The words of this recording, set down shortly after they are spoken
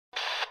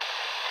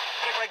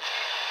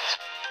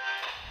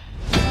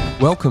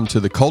Welcome to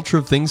the Culture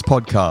of Things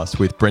podcast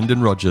with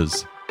Brendan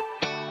Rogers.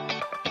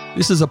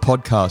 This is a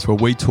podcast where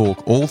we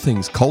talk all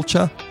things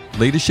culture,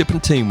 leadership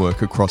and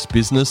teamwork across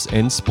business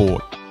and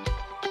sport.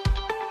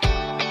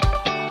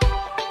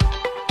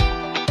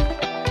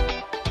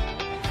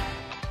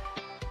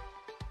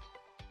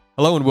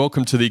 Hello and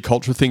welcome to the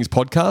Culture of Things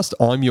podcast.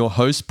 I'm your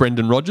host,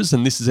 Brendan Rogers,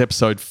 and this is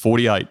episode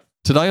 48.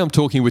 Today I'm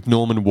talking with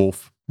Norman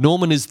Wolfe.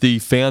 Norman is the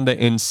founder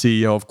and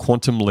CEO of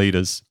Quantum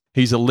Leaders.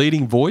 He's a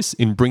leading voice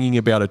in bringing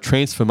about a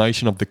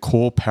transformation of the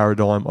core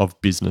paradigm of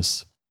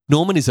business.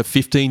 Norman is a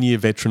 15-year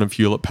veteran of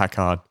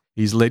Hewlett-Packard.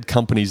 He's led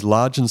companies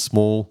large and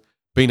small,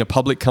 been a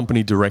public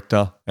company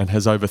director, and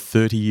has over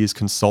 30 years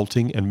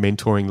consulting and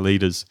mentoring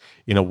leaders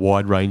in a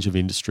wide range of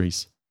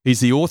industries.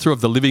 He's the author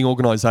of The Living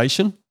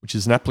Organisation, which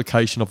is an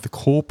application of the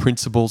core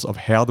principles of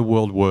how the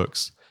world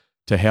works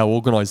to how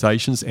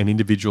organisations and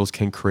individuals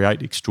can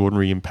create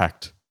extraordinary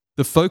impact.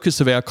 The focus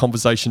of our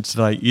conversation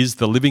today is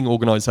the Living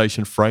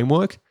Organisation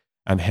framework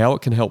and how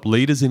it can help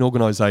leaders in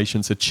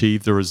organisations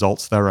achieve the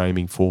results they're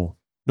aiming for.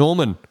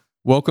 Norman,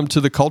 welcome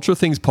to the Culture of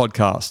Things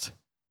podcast.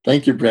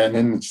 Thank you,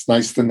 Brandon. It's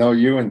nice to know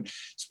you, and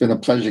it's been a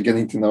pleasure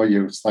getting to know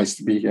you. It's nice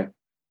to be here.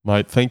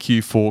 Mate, thank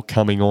you for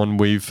coming on.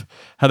 We've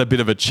had a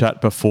bit of a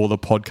chat before the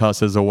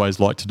podcast, as I always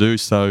like to do,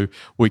 so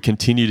we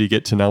continue to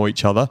get to know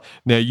each other.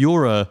 Now,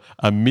 you're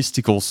a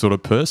mystical sort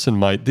of person,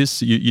 mate.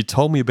 You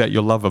told me about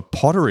your love of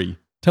pottery.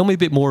 Tell me a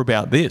bit more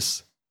about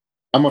this.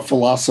 I'm a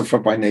philosopher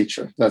by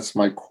nature. That's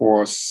my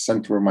core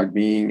center of my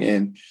being.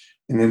 And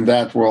in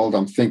that world,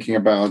 I'm thinking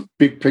about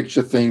big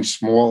picture things,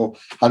 small,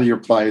 how do you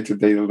apply it to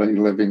daily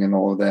living and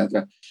all of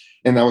that.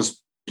 And I was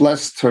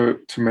blessed to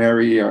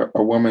marry a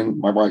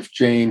woman, my wife,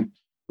 Jane,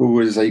 who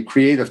is a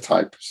creative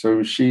type.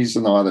 So she's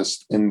an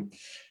artist, and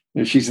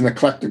she's an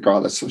eclectic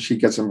artist. So she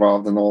gets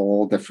involved in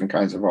all different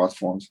kinds of art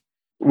forms,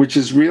 which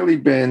has really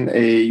been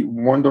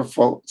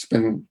it's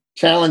been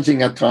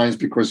challenging at times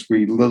because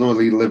we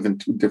literally live in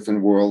two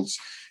different worlds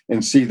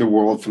and see the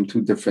world from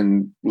two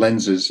different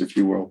lenses, if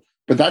you will.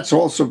 But that's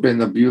also been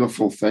a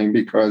beautiful thing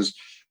because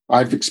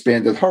I've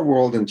expanded her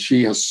world and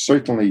she has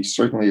certainly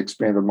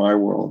expanded my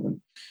world,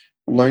 and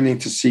learning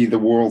to see the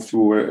world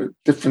through a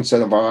different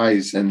set of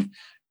eyes. And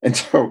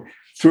so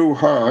through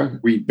her,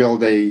 we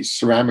built a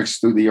ceramic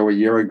studio a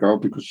year ago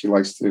because she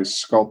likes to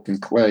sculpt in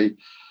clay.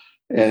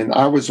 And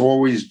I was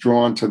always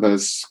drawn to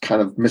this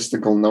kind of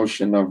mystical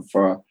notion of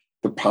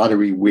the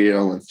pottery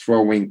wheel and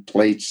throwing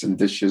plates and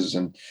dishes.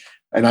 And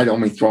I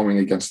don't mean throwing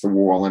against the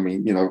wall. I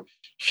mean,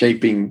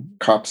 shaping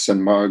cups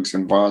and mugs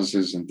and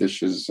vases and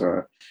dishes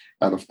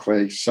out of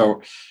clay.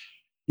 So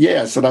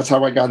that's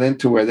how I got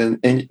into it.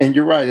 And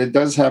you're right, it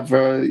does have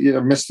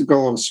a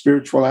mystical or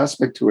spiritual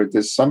aspect to it.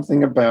 There's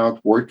something about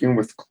working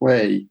with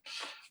clay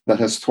that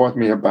has taught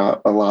me a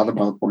lot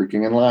about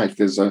working in life.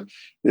 There's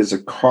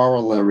a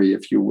corollary,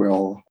 if you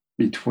will,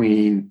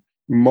 between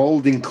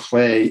molding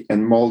clay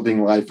and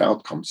molding life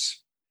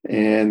outcomes.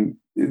 And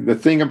the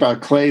thing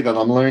about clay that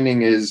I'm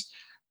learning is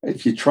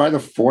if you try to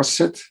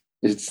force it,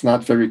 it's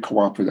not very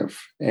cooperative,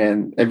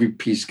 and every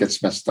piece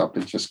gets messed up.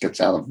 It just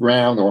gets out of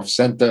round, off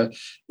center.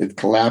 It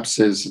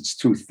collapses. It's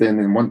too thin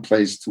in one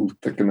place, too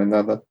thick in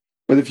another.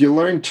 But if you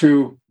learn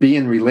to be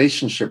in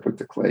relationship with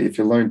the clay, if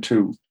you learn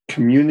to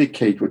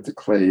communicate with the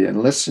clay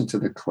and listen to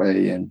the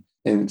clay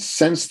and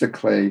sense the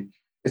clay,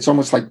 it's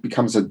almost like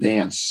becomes a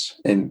dance.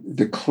 And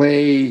the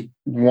clay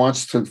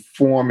wants to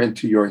form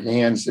into your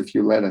hands if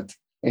you let it.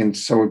 And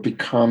so it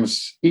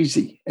becomes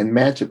easy and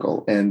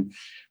magical and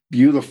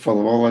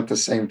beautiful all at the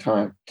same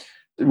time,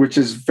 which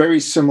is very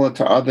similar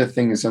to other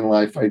things in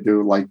life I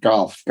do, like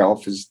golf.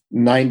 Golf is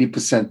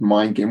 90%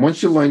 mind game.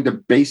 Once you learn the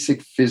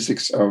basic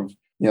physics of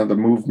the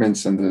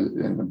movements and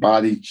the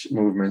body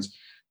movements,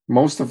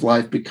 most of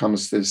life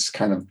becomes this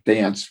kind of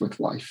dance with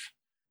life.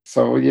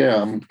 So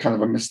I'm kind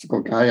of a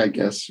mystical guy, I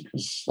guess,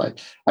 because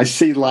I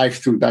see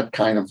life through that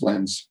kind of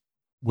lens.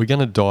 We're going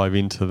to dive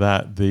into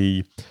that.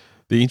 The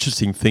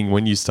interesting thing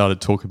when you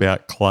started to talk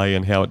about clay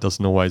and how it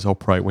doesn't always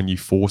operate when you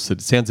force it,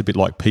 it sounds a bit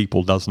like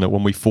people, doesn't it?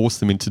 When we force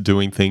them into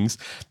doing things,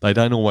 they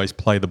don't always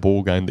play the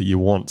ball game that you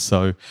want.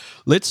 So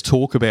let's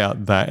talk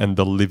about that and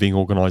the living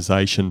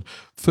organisation.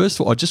 First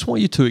of all, I just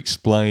want you to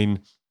explain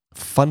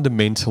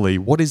fundamentally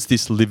what is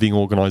this living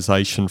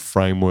organisation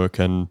framework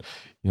and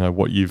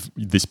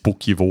this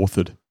book you've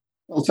authored.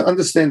 Well, to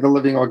understand the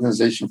living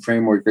organization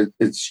framework,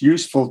 it's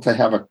useful to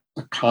have a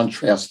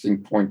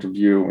contrasting point of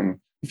view. And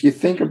if you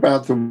think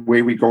about the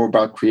way we go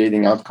about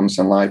creating outcomes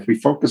in life, we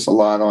focus a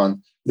lot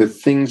on the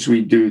things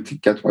we do to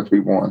get what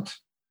we want.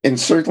 And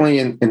certainly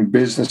in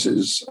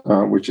businesses,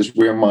 which is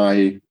where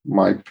my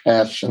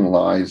passion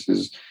lies,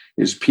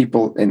 is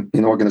people in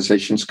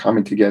organizations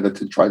coming together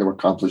to try to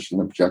accomplish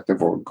an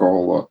objective or a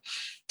goal or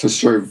to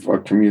serve a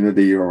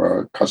community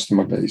or a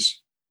customer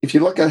base. If you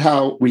look at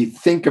how we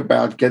think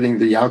about getting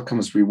the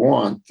outcomes we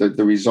want,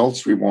 the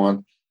results we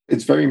want,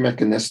 it's very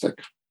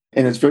mechanistic.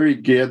 And it's very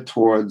geared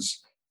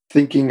towards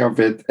thinking of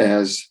it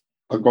as,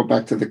 I'll go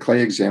back to the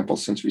clay example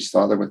since we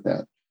started with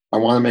that. I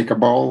want to make a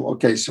bowl.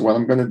 Okay, so what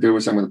I'm going to do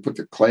is I'm going to put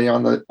the clay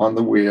on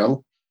the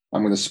wheel.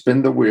 I'm going to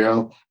spin the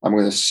wheel. I'm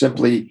going to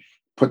simply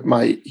put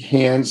my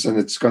hands and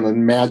it's going to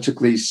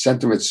magically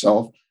center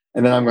itself.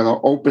 And then I'm going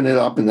to open it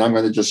up and I'm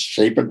going to just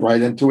shape it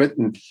right into it.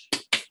 And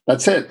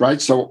that's it,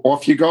 right? So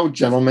off you go,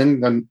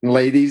 gentlemen and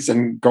ladies,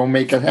 and go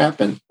make it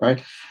happen,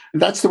 right?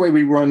 That's the way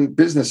we run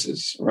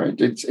businesses, right?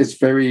 It's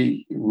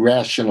very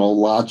rational,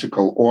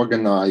 logical,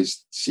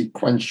 organized,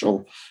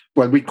 sequential,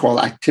 what we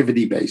call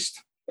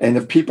activity-based. And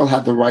if people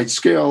have the right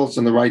skills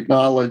and the right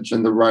knowledge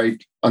and the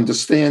right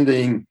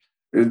understanding,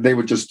 they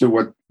would just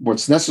do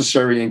what's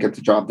necessary and get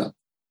the job done.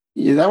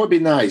 Yeah, that would be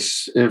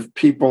nice if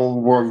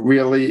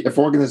if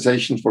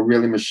organizations were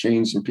really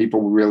machines and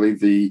people were really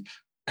the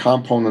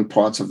component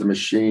parts of the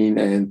machine,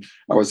 and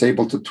I was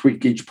able to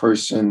tweak each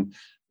person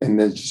and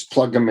then just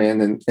plug them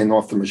in and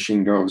off the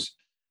machine goes.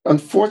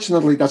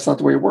 Unfortunately, that's not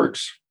the way it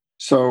works.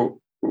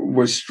 So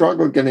we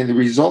struggle getting the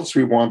results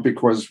we want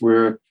because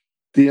we're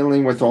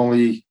dealing with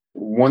only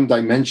one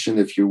dimension,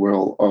 if you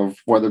will, of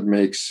what it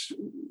makes,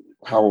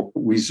 how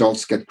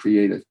results get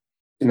created.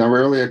 In our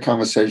earlier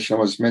conversation, I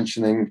was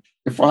mentioning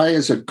if I,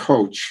 as a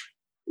coach,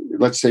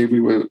 let's say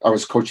I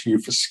was coaching you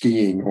for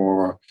skiing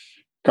or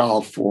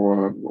golf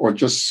or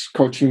just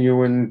coaching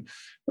you in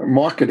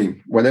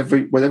marketing,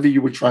 whatever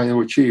you were trying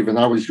to achieve, and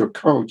I was your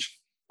coach,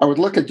 I would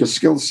look at your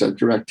skill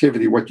set, your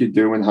activity, what you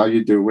do and how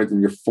you do it,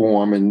 and your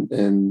form,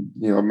 and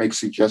make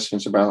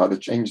suggestions about how to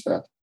change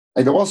that.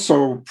 I'd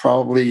also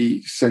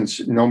probably, since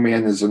no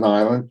man is an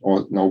island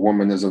or no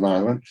woman is an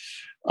island,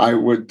 I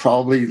would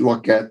probably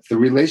look at the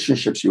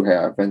relationships you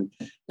have and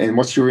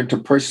what's your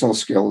interpersonal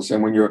skills.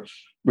 And when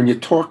you're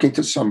talking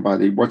to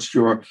somebody, what's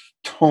your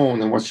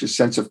tone and what's your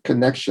sense of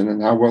connection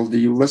and how well do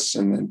you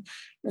listen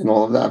and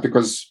all of that?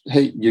 Because,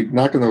 hey, you're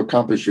not going to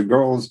accomplish your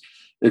goals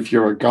if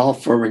you're a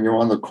golfer and you're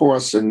on the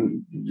course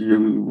and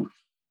you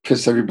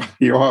piss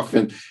everybody off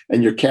and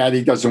your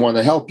caddy doesn't want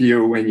to help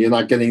you and you're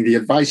not getting the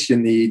advice you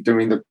need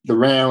during the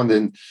round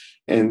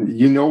and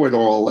you know it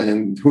all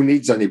and who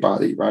needs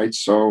anybody, right?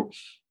 So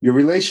your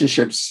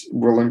relationships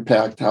will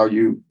impact how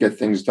you get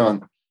things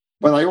done.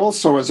 But I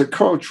also, as a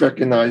coach,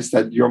 recognize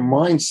that your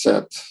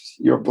mindset,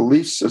 your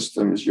belief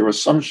systems, your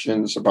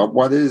assumptions about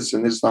what is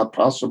and is not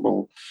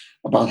possible,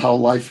 about how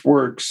life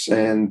works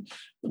and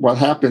what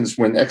happens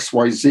when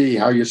XYZ,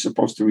 how you're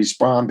supposed to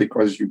respond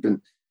because you've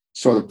been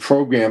sort of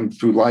programmed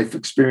through life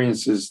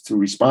experiences to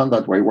respond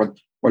that way, what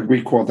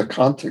we call the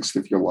context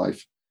of your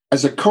life.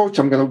 As a coach,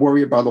 I'm going to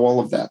worry about all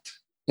of that.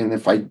 And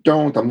if I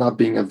don't, I'm not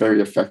being a very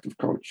effective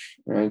coach,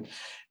 right?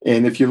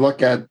 And if you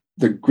look at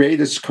the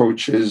greatest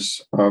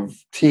coaches of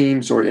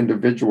teams or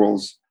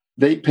individuals,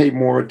 they pay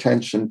more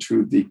attention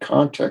to the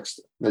context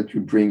that you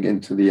bring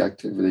into the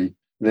activity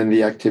than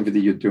the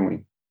activity you're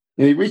doing.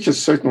 You reach a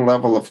certain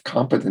level of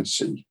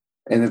competency,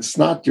 and it's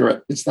not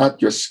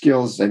your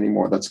skills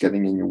anymore that's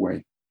getting in your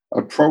way.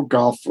 A pro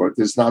golfer,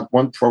 there's not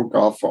one pro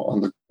golfer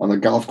on the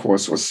golf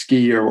course or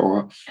skier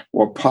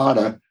or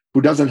potter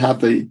who doesn't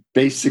have the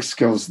basic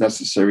skills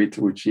necessary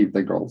to achieve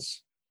their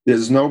goals.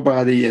 There's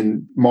nobody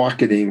in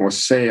marketing or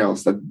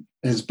sales that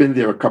has been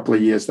there a couple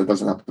of years that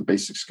doesn't have the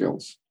basic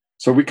skills.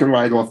 So we can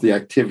write off the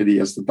activity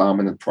as the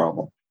dominant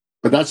problem.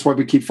 But that's what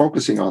we keep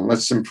focusing on.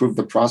 Let's improve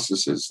the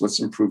processes. Let's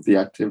improve the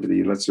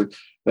activity. Let's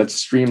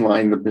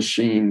streamline the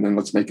machine and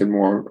let's make it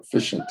more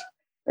efficient.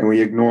 And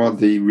we ignore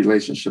the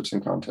relationships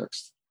and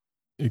context.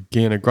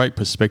 Again, a great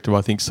perspective. I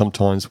think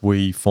sometimes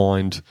we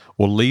find,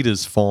 or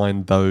leaders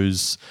find,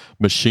 those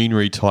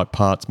machinery type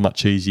parts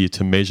much easier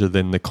to measure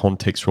than the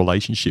context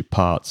relationship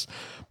parts.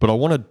 But I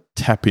want to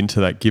tap into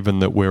that, given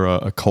that we're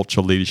a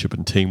culture, leadership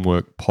and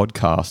teamwork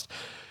podcast.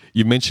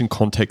 You mentioned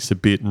context a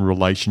bit and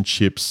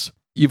relationships.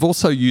 You've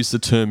also used the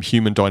term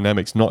human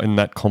dynamics, not in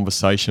that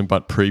conversation,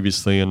 but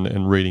previously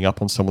and reading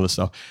up on some of the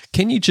stuff.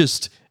 Can you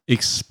just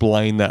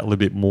explain that a little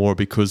bit more?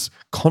 Because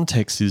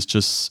context is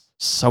just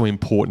so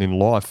important in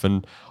life.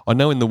 And I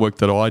know in the work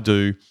that I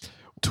do,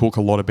 talk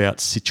a lot about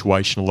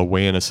situational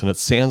awareness, and it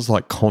sounds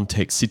like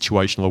context,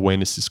 situational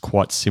awareness is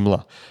quite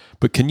similar.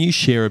 But can you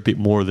share a bit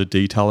more of the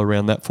detail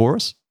around that for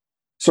us?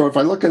 So if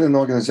I look at an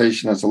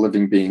organization as a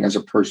living being, as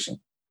a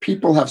person,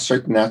 people have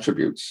certain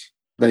attributes.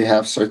 They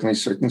have certainly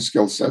certain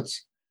skill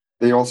sets.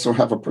 They also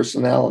have a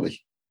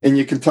personality. And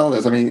you can tell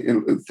this. I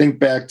mean, think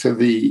back to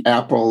the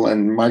Apple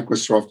and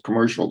Microsoft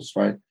commercials,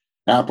 right?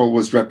 Apple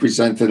was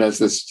represented as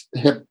this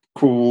hip,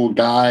 cool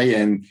guy,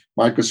 and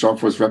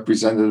Microsoft was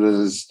represented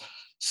as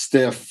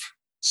stiff,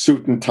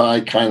 suit and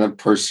tie kind of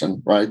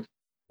person, right?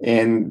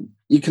 And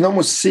you can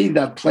almost see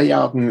that play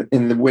out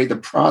in the way the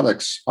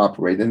products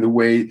operate, in the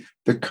way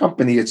the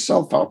company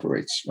itself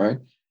operates, right?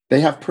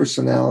 They have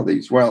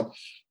personalities. Well,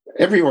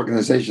 every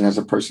organization has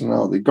a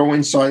personality. Go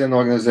inside an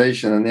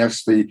organization and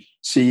ask the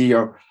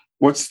CEO,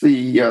 what's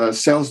the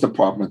sales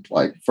department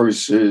like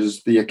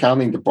versus the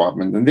accounting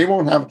department? And they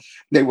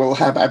will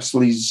have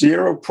absolutely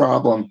zero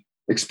problem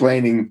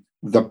explaining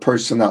the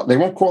personality. They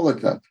won't call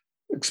it that,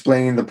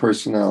 explaining the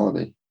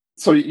personality.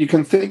 So you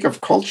can think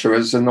of culture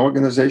as an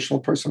organizational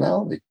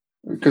personality,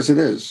 because it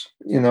is,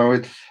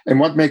 and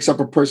what makes up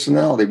a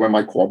personality? Well,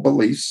 my core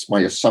beliefs, my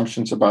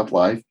assumptions about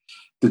life,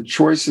 the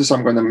choices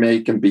I'm going to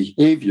make and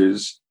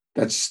behaviors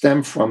that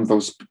stem from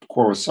those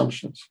core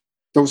assumptions.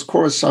 Those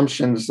core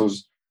assumptions,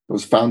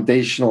 those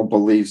foundational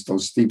beliefs,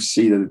 those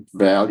deep-seated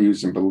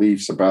values and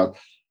beliefs about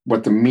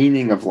what the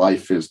meaning of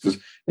life is.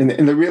 And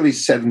they're really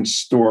set in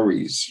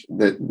stories.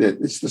 That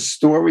it's the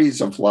stories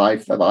of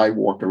life that I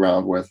walk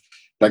around with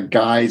that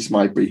guides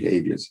my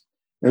behaviors.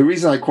 And the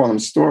reason I call them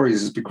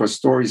stories is because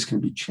stories can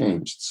be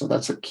changed. So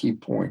that's a key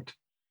point.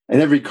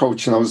 And every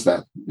coach knows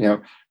that.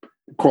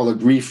 Call it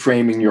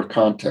reframing your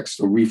context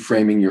or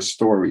reframing your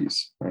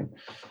stories. Right?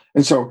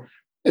 And so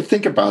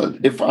think about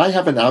it. If I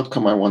have an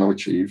outcome I want to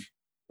achieve,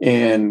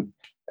 and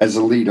as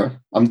a leader,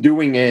 I'm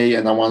doing A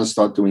and I want to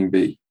start doing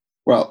B.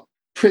 Well,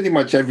 pretty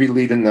much every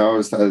leader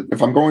knows that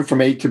if I'm going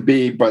from A to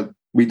B, but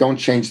we don't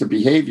change the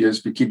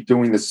behaviors, we keep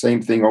doing the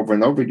same thing over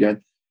and over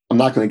again, I'm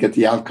not going to get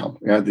the outcome.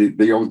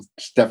 The old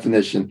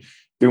definition,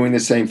 doing the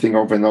same thing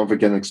over and over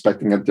again,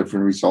 expecting a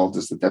different result,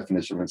 is the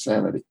definition of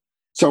insanity.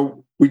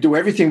 So we do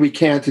everything we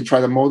can to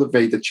try to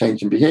motivate the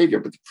change in behavior.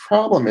 But the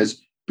problem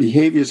is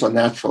behaviors are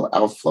natural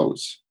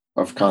outflows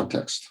of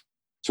context.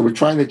 So we're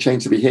trying to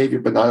change the behavior,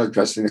 but not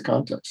addressing the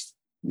context.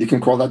 You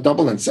can call that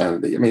double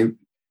insanity. I mean,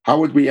 how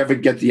would we ever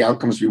get the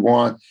outcomes we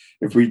want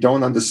if we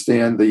don't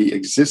understand the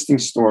existing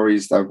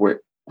stories that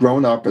were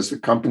grown up as the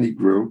company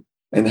grew,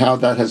 and how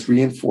that has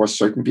reinforced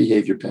certain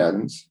behavior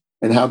patterns,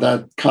 and how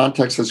that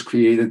context has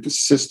created the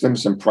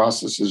systems and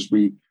processes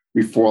we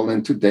fall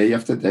into day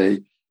after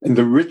day, and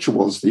the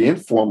rituals, the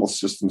informal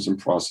systems and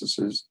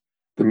processes,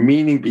 the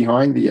meaning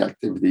behind the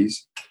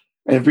activities.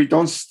 And if we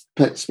don't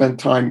spend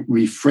time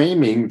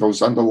reframing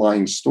those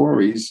underlying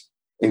stories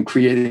and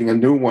creating a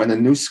new one, a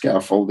new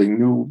scaffolding,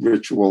 new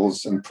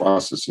rituals and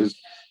processes,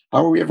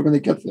 how are we ever going to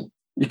get there?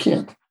 You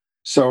can't.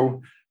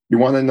 So you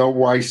want to know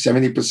why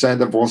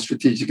 70% of all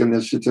strategic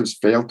initiatives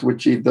fail to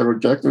achieve their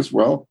objectives?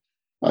 Well,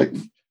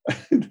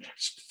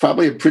 it's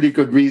probably a pretty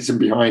good reason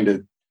behind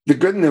it. The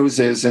good news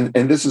is, and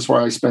this is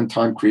why I spent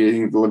time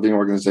creating the living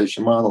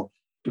organization model,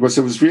 because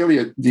it was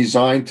really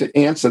designed to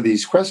answer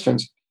these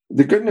questions.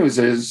 The good news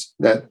is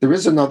that there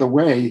is another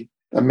way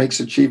that makes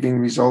achieving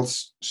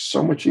results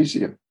so much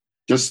easier.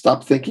 Just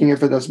stop thinking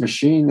of it as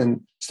machine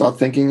and start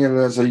thinking of it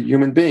as a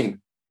human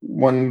being.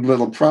 One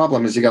little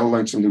problem is you got to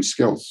learn some new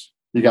skills.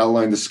 You got to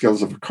learn the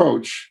skills of a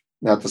coach,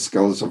 not the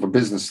skills of a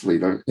business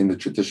leader in the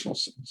traditional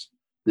sense.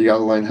 You got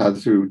to learn how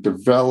to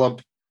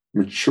develop,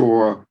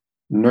 mature,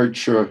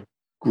 nurture,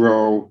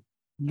 grow,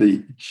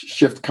 the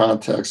shift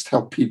context,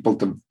 help people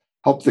to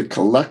help the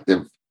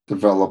collective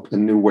develop a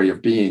new way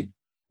of being.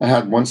 I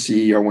had one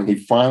CEO, when he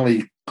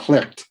finally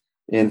clicked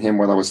in him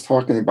what I was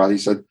talking about, he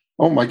said,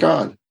 "Oh my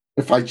God,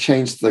 if I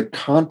change the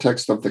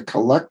context of the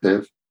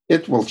collective,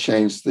 it will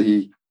change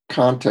the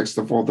context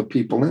of all the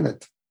people in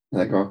it."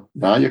 And I go,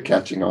 now you're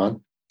catching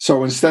on.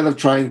 So instead of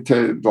trying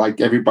to, like,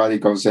 everybody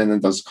goes in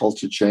and does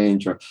culture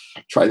change or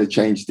try to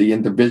change the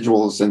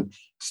individuals and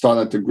start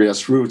at the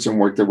grassroots and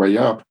work their way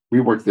up,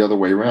 we work the other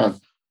way around.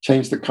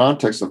 Change the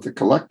context of the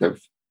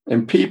collective.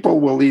 And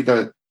people will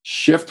either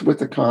shift with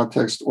the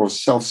context or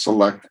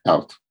self-select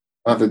out.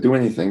 Not to do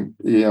anything.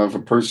 If a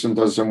person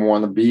doesn't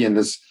want to be in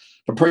this,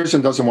 if a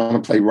person doesn't want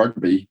to play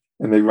rugby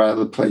and they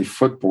rather play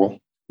football,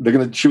 they're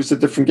going to choose a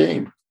different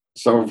game.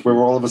 So if we're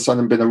all of a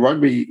sudden been a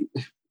rugby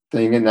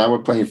thing and now we're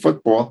playing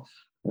football,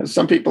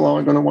 some people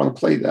aren't going to want to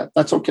play that.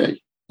 That's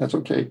okay. That's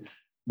okay.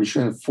 We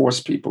shouldn't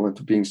force people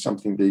into being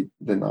something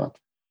they're not.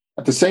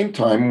 At the same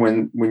time,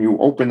 when you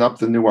open up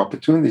the new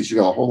opportunities, you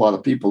got a whole lot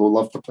of people who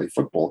love to play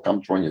football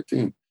come join your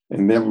team,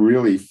 and they'll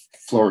really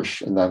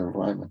flourish in that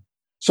environment.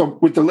 So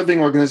with the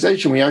living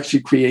organization, we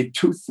actually create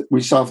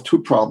we solve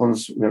two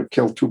problems,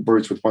 kill two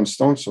birds with one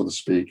stone, so to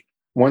speak.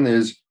 One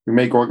is we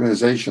make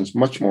organizations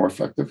much more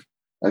effective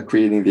at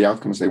creating the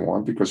outcomes they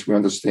want because we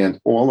understand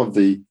all of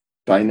the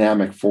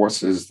dynamic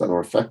forces that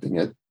are affecting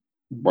it,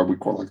 what we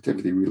call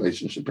activity,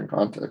 relationship, and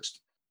context.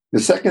 The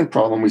second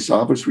problem we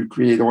solve is we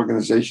create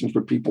organizations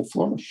where people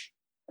flourish.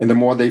 And the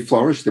more they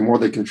flourish, the more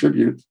they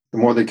contribute. The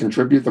more they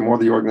contribute, the more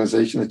the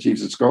organization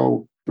achieves its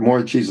goal. The more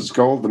it achieves its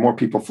goal, the more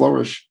people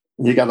flourish.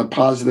 And you got a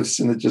positive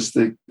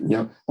synergistic,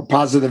 a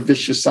positive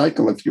vicious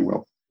cycle, if you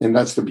will. And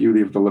that's the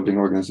beauty of the living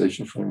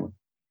organization framework.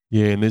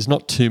 Yeah, and there's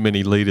not too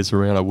many leaders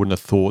around, I wouldn't have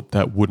thought,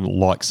 that wouldn't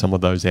like some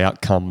of those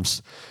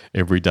outcomes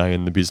every day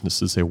in the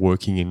businesses they're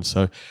working in.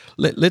 So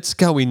let's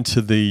go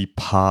into the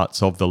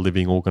parts of the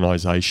living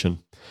organisation.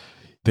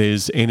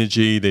 There's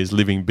energy, there's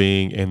living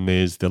being, and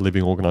there's the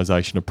living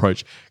organisation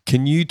approach.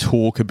 Can you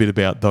talk a bit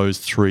about those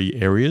three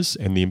areas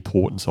and the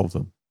importance of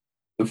them?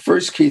 The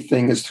first key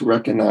thing is to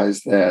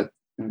recognize that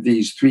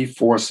these three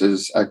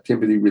forces,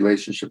 activity,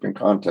 relationship, and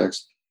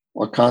context,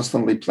 are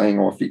constantly playing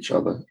off each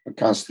other, are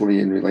constantly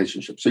in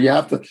relationship. So you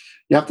have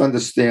to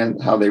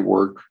understand how they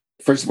work.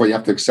 First of all, you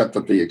have to accept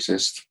that they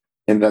exist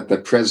and that they're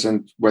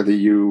present, whether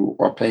you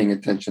are paying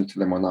attention to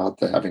them or not.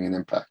 They're having an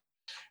impact.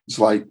 It's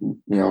like,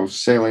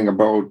 sailing a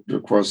boat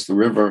across the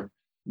river.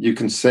 You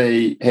can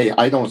say, hey,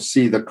 I don't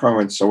see the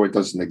current, so it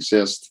doesn't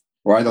exist.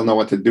 Or I don't know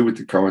what to do with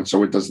the current,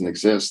 so it doesn't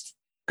exist.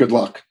 Good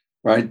luck,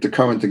 right? The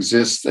current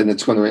exists and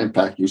it's going to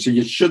impact you. So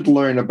you should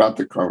learn about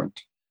the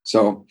current.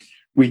 So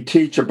we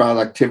teach about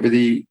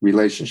activity,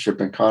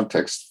 relationship, and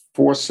context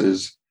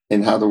forces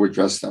and how to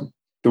address them.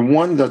 The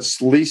one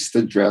that's least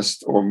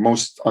addressed or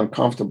most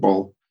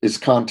uncomfortable is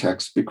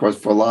context, because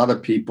for a lot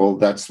of people,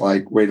 that's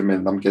like, wait a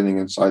minute, I'm getting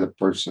inside a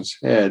person's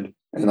head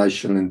and I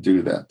shouldn't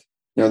do that.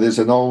 There's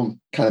an old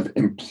kind of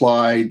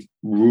implied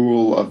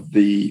rule of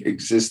the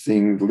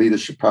existing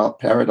leadership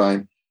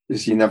paradigm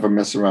is you never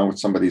mess around with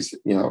somebody's,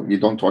 you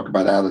don't talk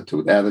about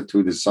attitude.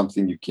 Attitude is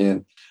something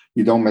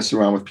you don't mess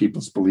around with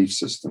people's belief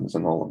systems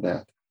and all of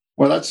that.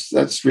 Well,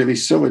 that's really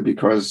silly,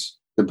 because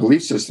the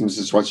belief systems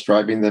is what's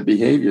driving their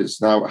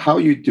behaviors. Now, how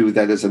you do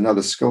that is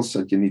another skill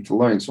set you need to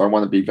learn. So I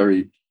want to be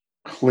very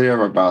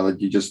clear about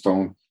it. You just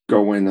don't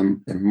go in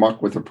and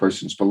muck with a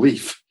person's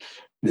belief.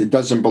 It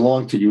doesn't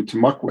belong to you to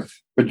muck with,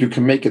 but you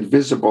can make it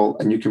visible,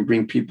 and you can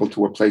bring people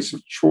to a place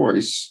of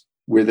choice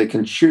where they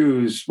can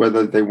choose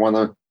whether they want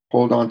to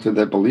hold on to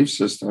their belief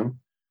system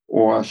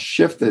or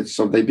shift it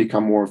so they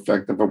become more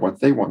effective at what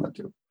they want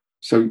to do.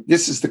 So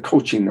this is the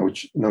coaching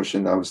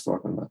notion that I was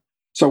talking about.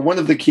 So one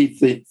of the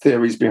key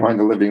theories behind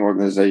the living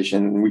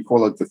organization, and we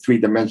call it the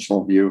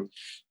three-dimensional view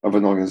of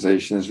an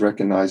organization, is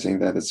recognizing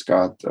that it's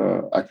got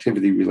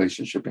activity,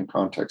 relationship, and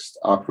context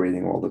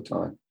operating all the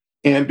time.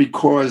 And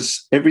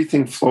because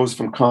everything flows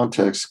from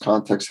context,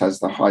 context has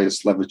the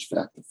highest leverage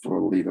factor for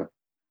a leader.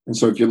 And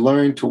so if you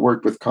learn to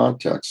work with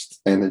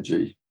context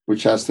energy,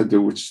 which has to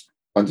do with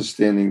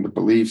understanding the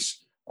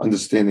beliefs,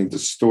 understanding the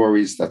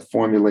stories that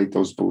formulate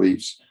those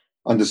beliefs,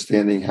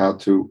 understanding how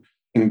to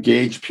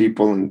engage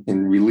people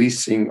in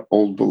releasing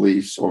old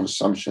beliefs or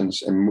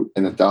assumptions and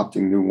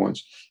adopting new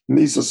ones. And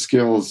these are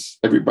skills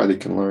everybody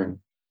can learn.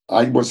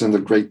 I wasn't a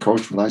great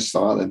coach when I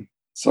started,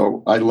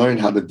 so I learned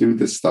how to do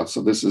this stuff.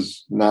 So this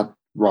is not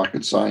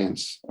rocket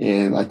science.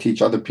 And I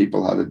teach other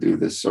people how to do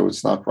this, so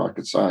it's not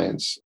rocket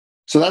science.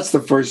 So that's the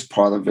first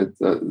part of it.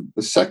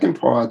 The second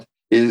part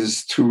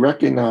is to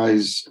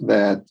recognize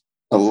that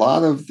a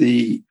lot of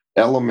the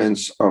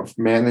elements of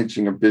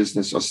managing a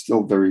business are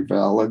still very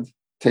valid.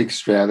 Take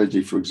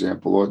strategy, for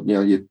example, or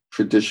your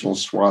traditional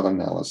SWOT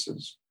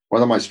analysis.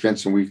 What are my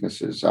strengths and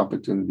weaknesses,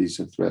 opportunities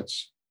and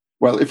threats?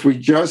 Well, if we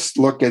just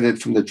look at it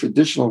from the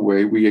traditional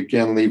way, we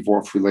again leave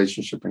off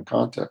relationship and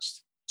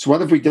context. So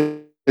what if we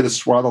did a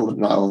SWOT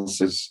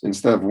analysis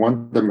instead of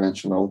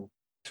one-dimensional,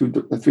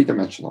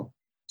 three-dimensional?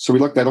 So we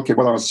looked at, okay,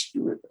 what are our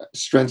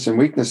strengths and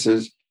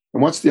weaknesses,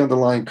 and what's the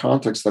underlying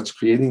context that's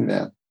creating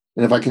that?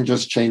 And if I can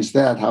just change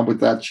that, how would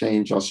that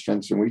change our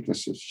strengths and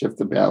weaknesses, shift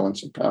the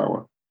balance of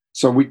power?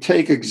 So we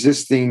take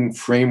existing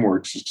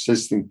frameworks,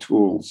 existing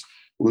tools,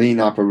 lean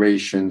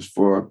operations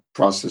for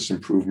process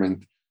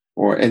improvement,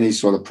 or any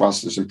sort of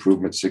process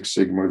improvement, Six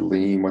Sigma,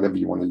 lean, whatever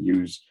you want to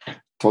use,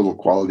 total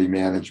quality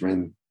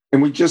management.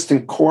 And we just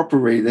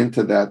incorporate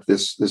into that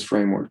this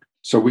framework.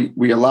 So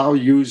we allow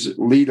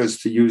leaders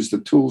to use the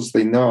tools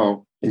they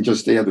know and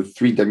just add the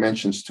 3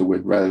 dimensions to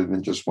it rather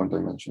than just 1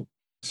 dimension.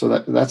 So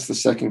that's the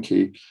second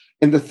key.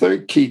 And the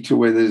third key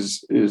to it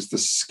is the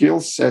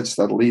skill sets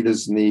that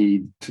leaders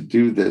need to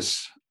do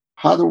this.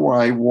 How do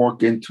I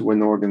walk into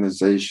an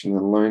organization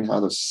and learn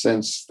how to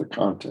sense the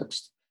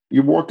context?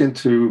 You walk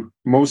into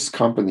most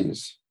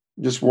companies,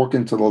 just walk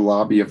into the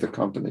lobby of the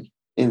company,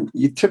 and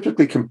you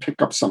typically can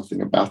pick up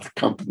something about the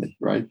company,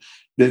 right?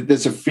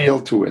 There's a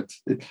feel to it.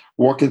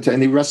 Walk into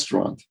any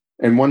restaurant,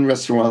 and one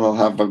restaurant will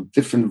have a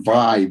different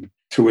vibe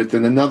to it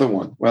than another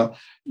one. Well,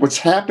 what's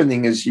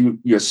happening is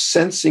you're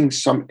sensing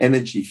some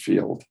energy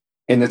field,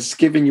 and it's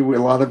giving you a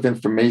lot of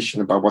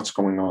information about what's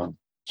going on.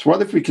 So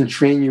what if we can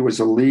train you as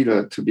a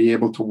leader to be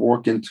able to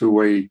walk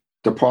into a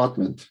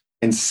department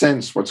and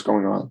sense what's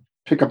going on,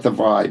 pick up the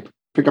vibe,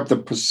 pick up the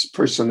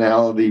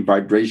personality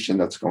vibration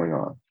that's going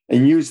on,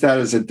 and use that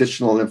as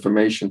additional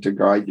information to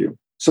guide you.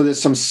 So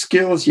there's some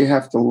skills you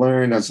have to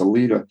learn as a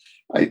leader.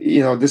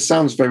 This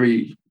sounds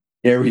very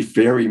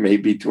airy-fairy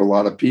maybe to a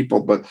lot of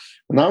people, but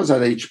when I was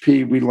at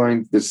HP, we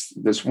learned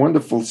this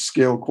wonderful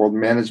skill called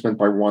management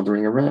by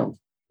wandering around.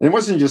 And it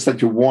wasn't just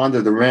that you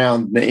wandered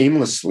around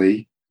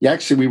aimlessly.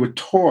 We were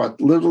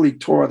literally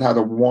taught how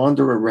to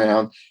wander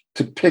around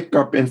to pick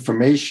up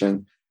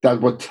information that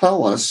would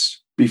tell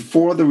us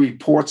before the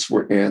reports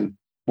were in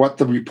what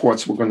the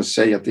reports were going to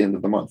say at the end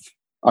of the month.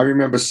 I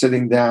remember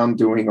sitting down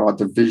doing our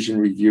division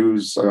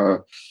reviews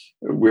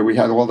where we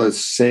had all the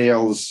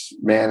sales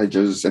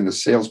managers and the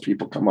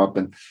salespeople come up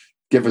and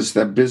give us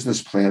their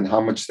business plan,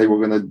 how much they were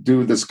going to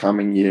do this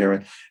coming year,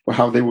 and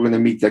how they were going to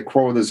meet their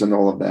quotas and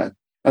all of that.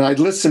 And I'd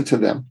listen to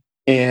them,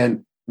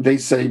 and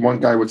one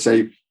guy would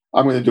say,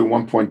 I'm going to do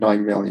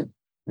 1.9 million.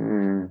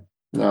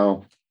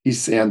 No,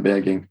 he's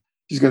sandbagging.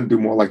 He's going to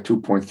do more like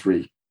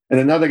 2.3. And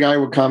another guy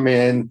would come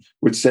in,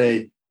 would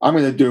say, I'm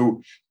going to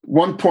do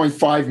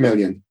 1.5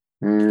 million.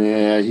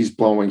 Yeah, he's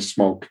blowing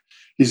smoke.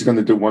 He's going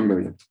to do 1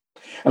 million.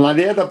 And I'd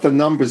add up the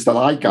numbers that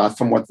I got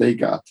from what they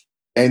got.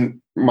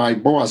 And my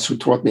boss, who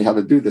taught me how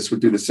to do this,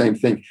 would do the same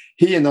thing.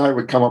 He and I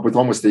would come up with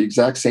almost the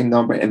exact same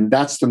number, and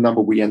that's the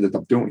number we ended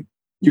up doing.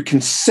 You can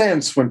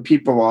sense when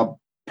people are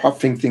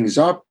puffing things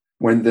up,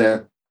 when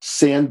they're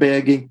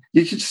sandbagging.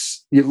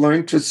 You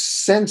learn to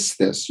sense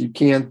this. You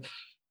can't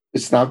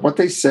It's not what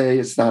they say.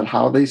 It's not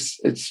how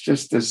it's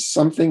just there's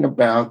something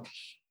about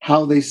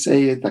how they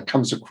say it that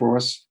comes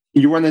across.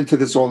 You run into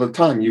this all the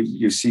time.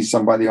 You see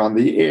somebody on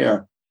the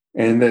air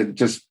and they're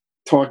just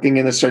talking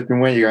in a certain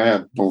way. You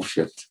go,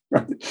 bullshit.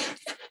 Right?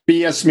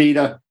 BS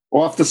meter,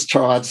 off the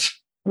charts.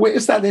 Where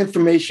is that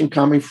information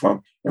coming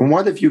from? And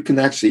what if you can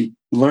actually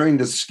learn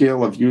the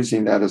skill of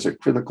using that as a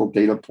critical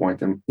data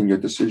point in your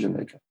decision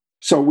making?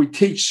 So we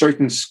teach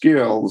certain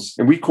skills,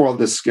 and we call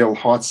this skill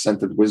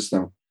heart-centered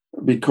wisdom,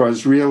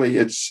 because really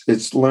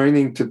it's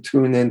learning to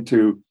tune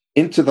into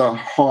the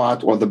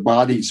heart or the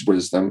body's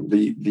wisdom,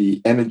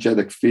 the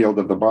energetic field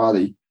of the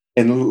body,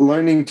 and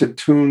learning to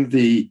tune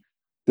the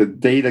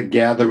data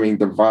gathering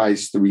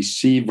device, the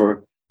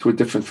receiver, to a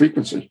different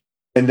frequency.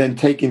 And then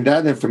taking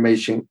that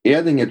information,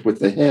 adding it with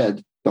the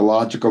head, the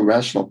logical,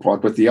 rational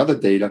part with the other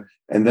data,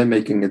 and then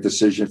making a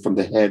decision from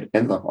the head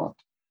and the heart.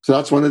 So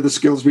that's one of the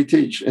skills we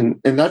teach.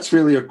 And that's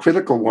really a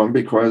critical one,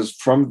 because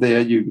from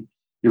there, you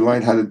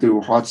learn how to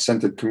do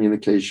heart-centered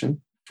communication,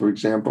 for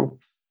example,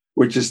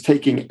 which is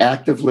taking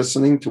active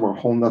listening to a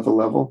whole nother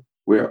level,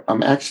 where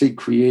I'm actually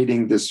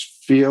creating this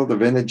field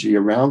of energy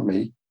around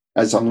me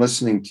as I'm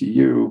listening to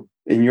you,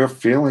 and you're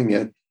feeling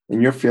it,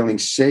 and you're feeling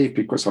safe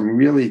because I'm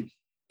really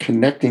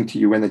connecting to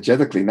you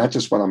energetically, not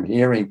just what I'm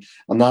hearing.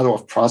 I'm not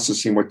off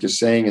processing what you're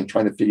saying and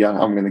trying to figure out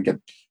how I'm going to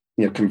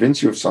get,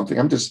 convince you of something.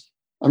 I'm just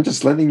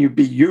letting you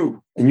be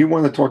you. And you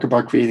want to talk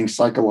about creating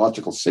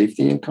psychological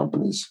safety in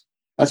companies?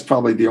 That's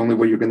probably the only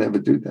way you're going to ever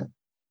do that.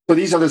 So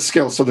these are the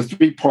skills. So the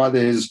 3-part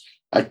is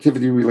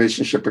activity,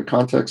 relationship, and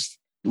context,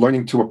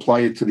 learning to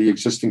apply it to the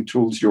existing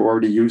tools you're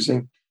already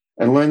using,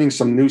 and learning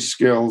some new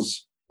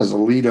skills as a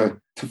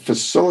leader to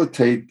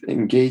facilitate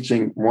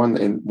engaging one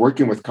and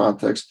working with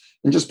context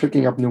and just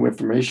picking up new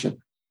information,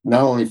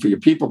 not only for your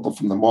people, but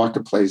from the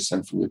marketplace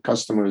and from your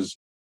customers.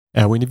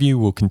 Our interview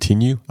will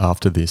continue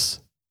after this.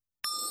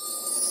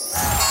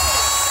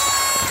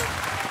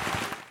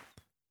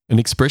 An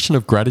expression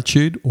of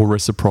gratitude or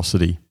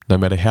reciprocity, no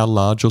matter how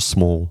large or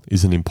small,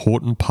 is an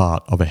important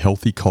part of a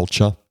healthy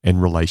culture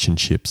and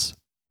relationships.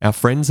 Our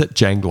friends at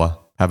Jangler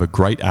have a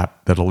great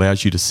app that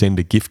allows you to send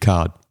a gift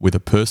card with a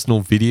personal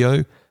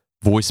video,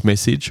 voice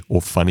message,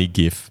 or funny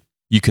GIF.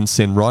 You can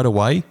send right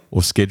away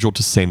or schedule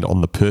to send on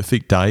the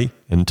perfect day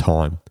and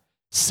time.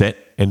 Set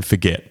and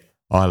forget.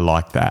 I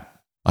like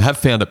that. I have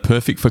found it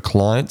perfect for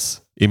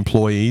clients,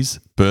 employees,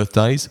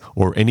 birthdays,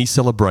 or any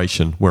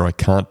celebration where I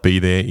can't be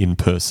there in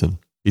person.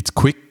 It's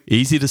quick,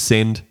 easy to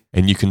send,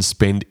 and you can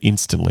spend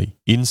instantly,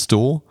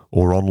 in-store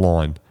or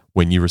online,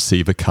 when you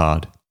receive a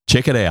card.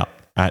 Check it out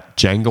at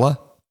jangler.com.au.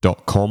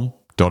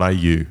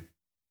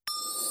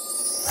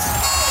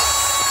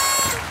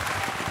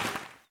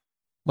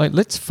 Mate,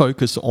 let's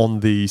focus on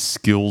the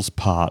skills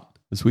part,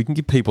 as we can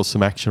give people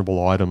some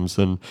actionable items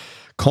and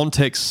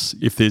context.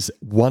 If there's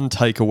one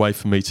takeaway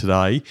for me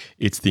today,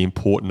 it's the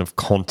importance of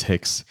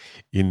context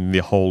in the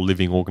whole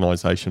living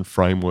organisation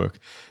framework.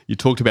 You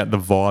talked about the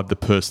vibe, the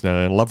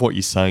personality, and I love what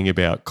you're saying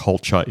about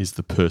culture is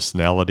the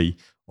personality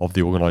of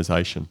the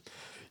organisation.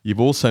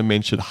 You've also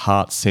mentioned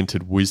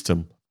heart-centered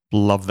wisdom.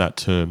 Love that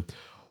term.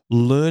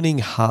 Learning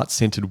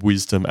heart-centered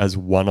wisdom as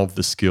one of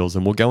the skills,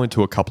 and we'll go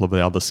into a couple of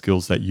the other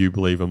skills that you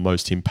believe are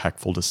most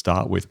impactful to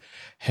start with.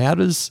 How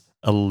does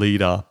a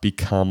leader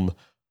become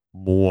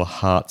more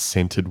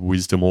heart-centered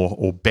wisdom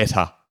or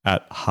better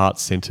at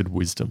heart-centered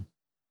wisdom?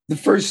 The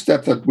first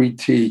step that we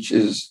teach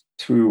is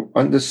to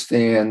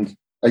understand.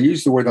 I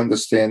use the word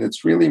understand.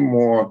 It's really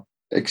more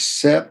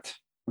accept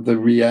the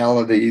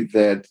reality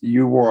that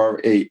you are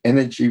an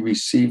energy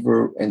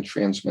receiver and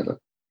transmitter.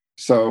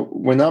 So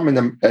when I'm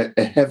in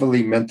a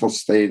heavily mental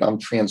state, I'm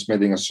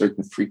transmitting a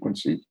certain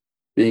frequency,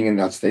 being in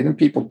that state, and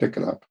people pick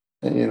it up.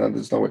 And,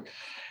 there's no way.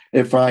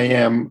 If I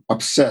am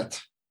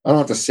upset, I don't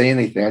have to say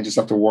anything. I just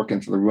have to walk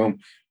into the room.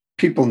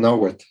 People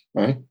know it,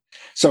 right?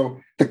 So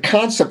the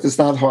concept is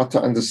not hard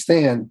to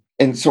understand.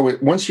 And so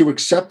once you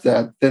accept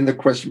that, then the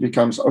question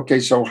becomes, okay,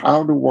 so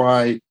how do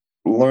I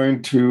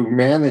learn to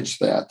manage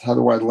that? How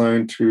do I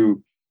learn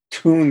to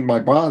tune my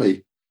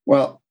body?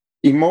 Well,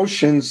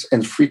 emotions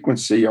and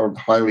frequency are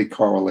highly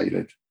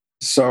correlated.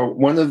 So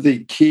one of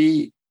the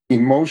key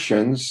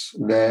emotions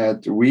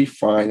that we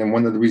find, and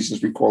one of the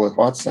reasons we call it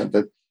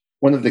heart-centered,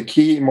 one of the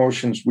key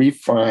emotions we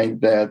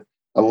find that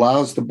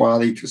allows the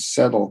body to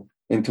settle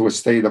into a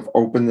state of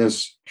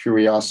openness,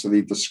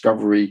 curiosity,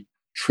 discovery,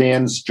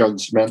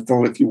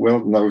 trans-judgmental, if you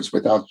will, those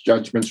without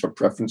judgments or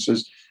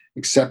preferences,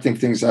 accepting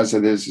things as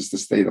it is the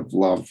state of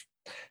love.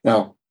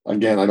 Now,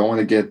 again, I don't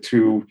want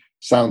to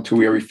sound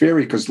too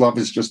airy-fairy, because love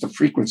is just a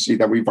frequency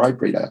that we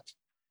vibrate at.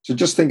 So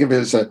just think of it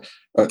as a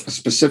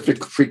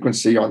specific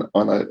frequency on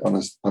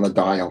a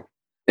dial.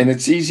 And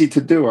it's easy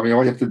to do. I mean,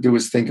 all you have to do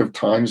is think of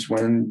times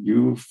when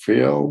you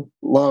feel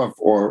love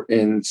or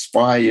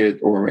inspired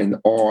or in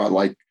awe,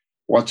 like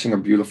watching a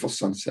beautiful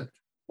sunset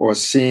or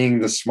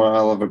seeing the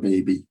smile of a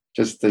baby,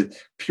 just the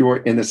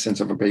pure innocence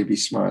of a baby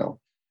smile.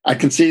 I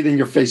can see it in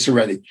your face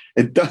already.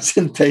 It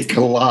doesn't take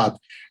a lot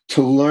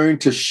to learn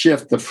to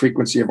shift the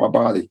frequency of our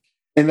body.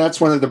 And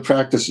that's one of the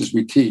practices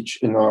we teach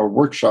in our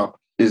workshop,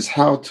 is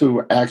how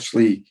to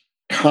actually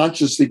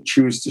consciously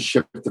choose to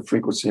shift the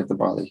frequency of the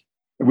body.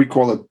 We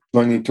call it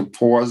learning to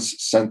pause,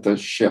 center,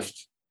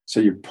 shift. So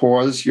you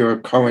pause your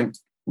current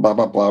blah,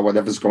 blah, blah,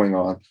 whatever's going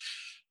on.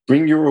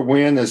 Bring your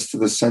awareness to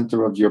the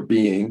center of your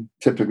being,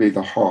 typically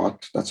the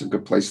heart. That's a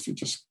good place to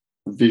just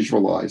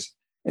visualize.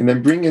 And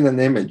then bring in an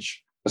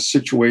image, a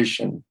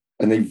situation,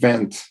 an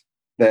event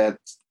that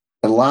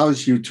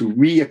allows you to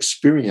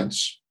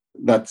re-experience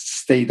that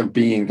state of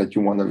being that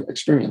you want to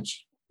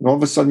experience. And all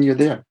of a sudden you're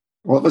there.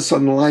 All of a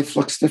sudden life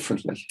looks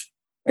differently.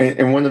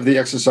 And one of the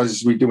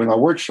exercises we do in our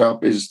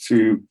workshop is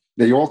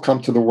they all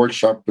come to the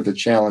workshop with a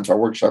challenge. Our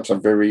workshops are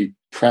very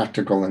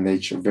practical in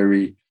nature,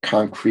 very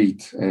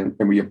concrete. And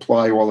we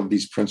apply all of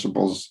these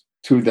principles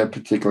to that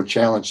particular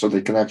challenge so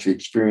they can actually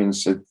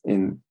experience it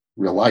in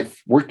real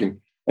life, working.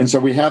 And so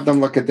we have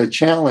them look at the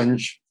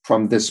challenge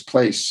from this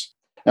place.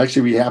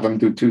 Actually, we have them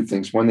do two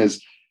things. One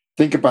is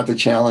think about the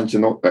challenge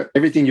and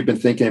everything you've been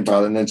thinking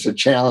about, and then it's a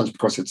challenge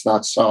because it's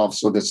not solved,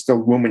 so they're still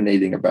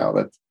ruminating about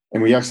it.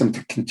 And we ask them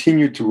to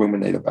continue to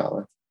ruminate about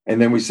it.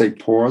 And then we say,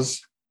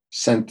 pause,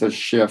 center,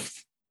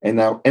 shift, and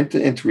now enter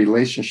into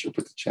relationship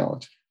with the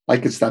challenge.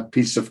 Like it's that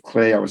piece of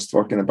clay I was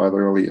talking about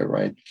earlier,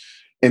 right?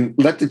 And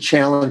let the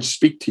challenge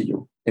speak to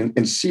you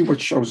and see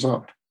what shows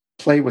up.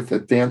 Play with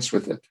it, dance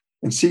with it,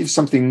 and see if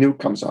something new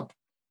comes up.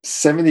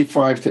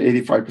 75 to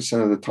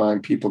 85% of the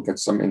time, people get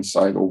some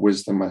insight or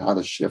wisdom on how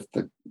to shift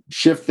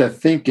their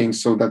thinking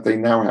so that they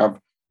now have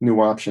new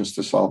options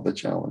to solve the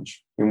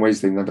challenge in ways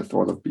they never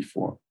thought of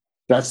before.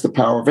 That's the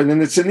power of it.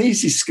 And it's an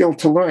easy skill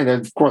to learn.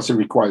 And of course, it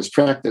requires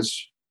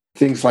practice.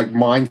 Things like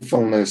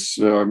mindfulness,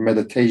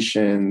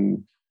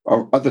 meditation,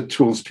 or other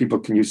tools people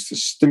can use to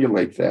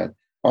stimulate that.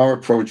 Our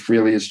approach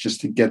really is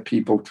just to get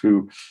people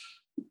to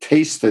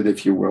taste it,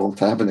 if you will,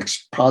 to have a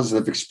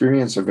positive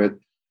experience of it.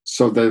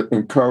 So they're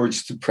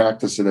encouraged to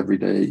practice it every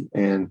day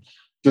and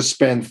just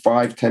spend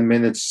 5-10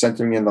 minutes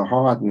centering in the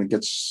heart. And it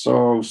gets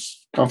so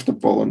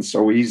comfortable and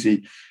so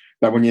easy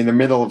that when you're in the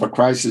middle of a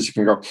crisis, you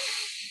can go,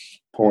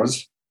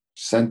 pause,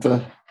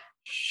 center,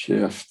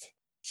 shift,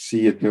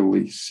 see it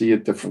newly, see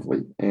it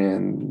differently.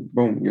 And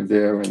boom, you're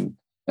there. And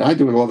I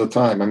do it all the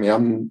time. I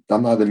mean,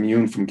 I'm not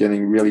immune from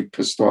getting really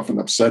pissed off and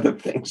upset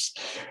at things.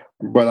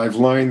 But I've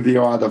learned the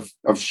art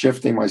of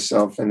shifting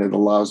myself, and it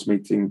allows me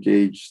to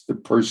engage the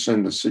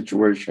person, the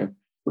situation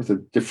with a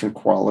different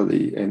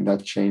quality, and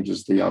that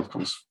changes the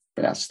outcomes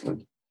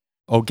vastly.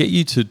 I'll get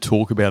you to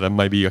talk about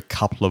maybe a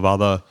couple of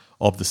other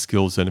of the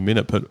skills in a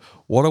minute, but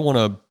what I want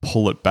to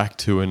pull it back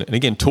to, and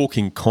again,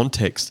 talking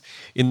context,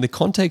 in the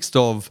context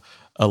of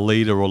a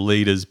leader or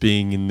leaders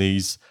being in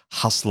these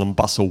hustle and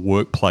bustle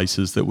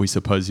workplaces that we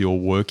suppose you all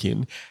work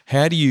in,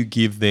 how do you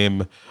give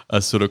them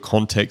a sort of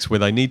context where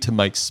they need to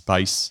make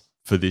space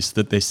for this,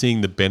 that they're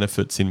seeing the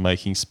benefits in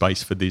making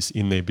space for this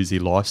in their busy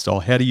lifestyle?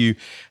 How do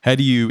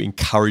you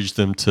encourage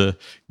them to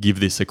give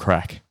this a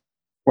crack?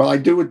 Well, I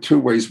do it two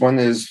ways. One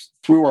is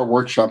through our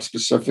workshop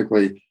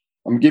specifically,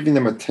 I'm giving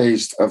them a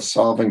taste of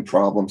solving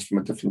problems from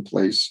a different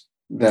place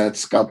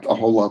that's got a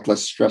whole lot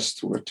less stress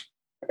to it.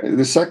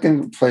 The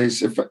second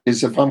place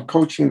is if I'm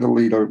coaching the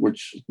leader,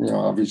 which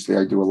obviously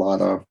I do a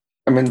lot of,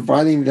 I'm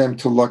inviting them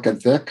to look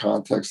at their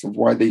context of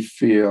why they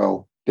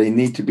feel they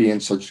need to be in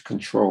such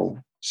control,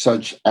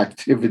 such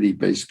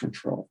activity-based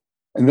control.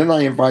 And then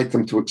I invite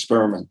them to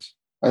experiment.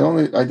 I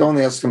don't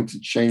ask them to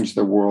change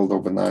their world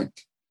overnight,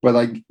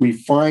 but we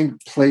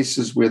find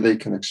places where they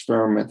can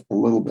experiment a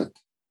little bit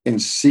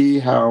and see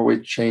how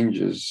it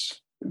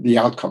changes the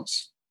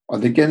outcomes. Are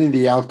they getting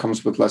the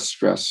outcomes with less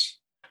stress?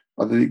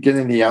 Are they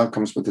getting the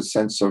outcomes with a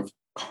sense of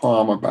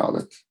calm about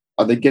it?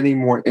 Are they getting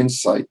more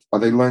insight? Are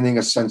they learning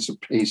a sense of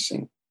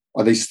pacing?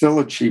 Are they still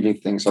achieving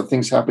things? Are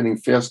things happening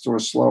faster or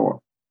slower?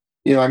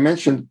 I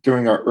mentioned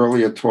during our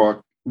earlier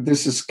talk,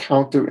 this is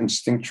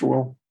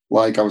counter-instinctual.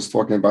 Like I was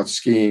talking about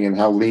skiing and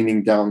how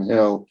leaning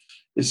downhill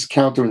is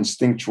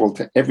counter-instinctual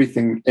to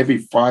everything. Every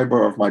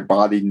fiber of my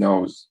body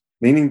knows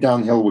leaning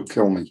downhill would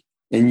kill me.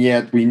 And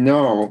yet we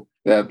know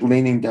that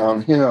leaning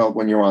downhill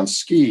when you're on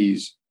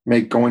skis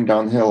make going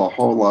downhill a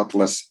whole lot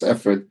less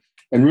effort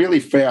and really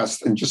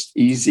fast and just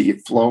easy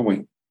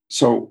flowing.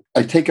 So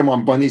I take them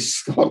on bunny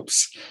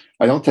slopes.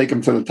 I don't take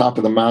them to the top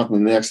of the mountain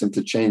and ask them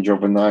to change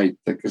overnight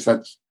because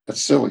that's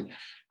silly.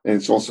 And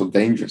it's also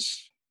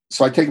dangerous.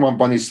 So I take them on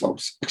bunny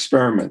slopes,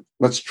 experiment.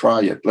 Let's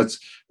try it.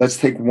 Let's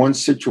take one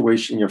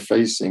situation you're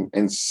facing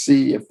and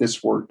see if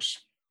this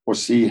works or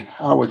see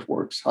how it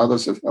works. How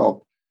does it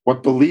help?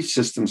 What belief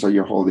systems are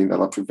you holding that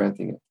are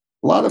preventing it?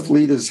 A lot of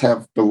leaders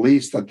have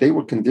beliefs that they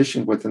were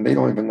conditioned with and they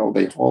don't even know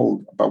they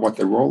hold about what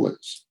their role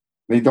is.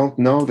 They don't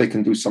know they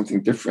can do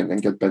something different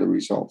and get better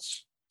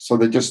results. So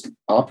they're just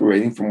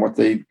operating from what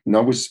they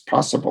know is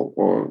possible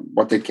or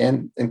what they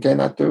can and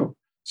cannot do.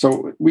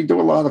 So we do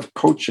a lot of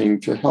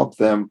coaching to help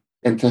them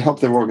and to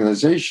help their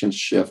organizations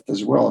shift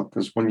as well.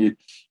 Because when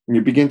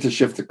you begin to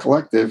shift the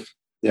collective,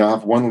 I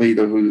have one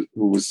leader who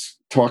was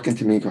talking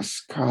to me and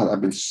goes, God,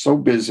 I've been so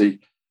busy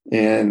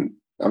and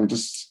I'm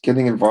just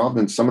getting involved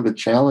in some of the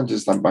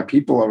challenges that my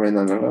people are in.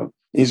 And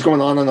he's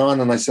going on.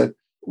 And I said,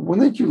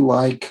 wouldn't you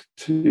like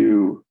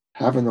to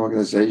have an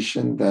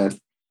organization that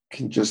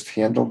can just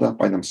handle that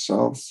by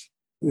themselves?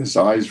 His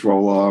eyes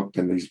roll up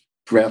and his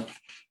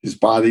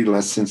body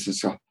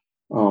lessens.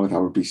 Oh,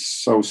 that would be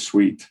so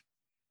sweet.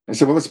 I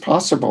said, well, it's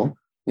possible.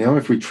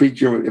 If we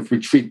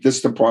treat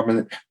this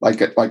department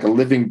like a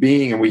living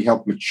being and we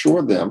help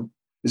mature them,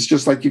 it's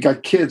just like you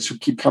got kids who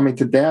keep coming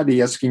to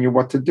daddy asking you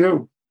what to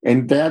do.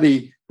 And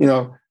daddy,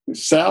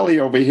 Sally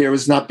over here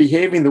is not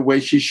behaving the way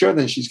she should,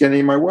 and she's getting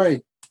in my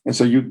way. And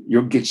so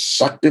you'll get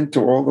sucked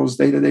into all those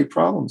day-to-day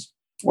problems.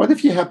 What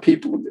if you have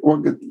people,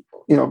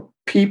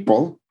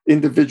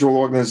 individual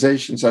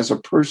organizations as a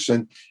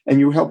person, and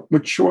you help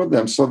mature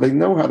them so they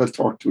know how to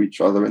talk to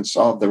each other and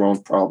solve their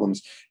own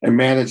problems and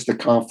manage the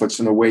conflicts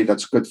in a way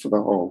that's good for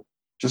the whole,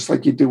 just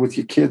like you do with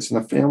your kids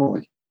and the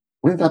family?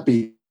 Wouldn't that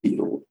be,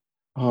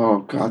 oh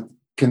God,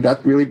 can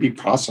that really be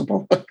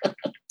possible?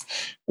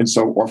 And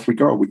so off we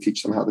go. We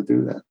teach them how to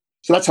do that.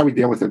 So that's how we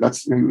deal with it.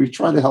 We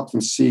try to help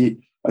them see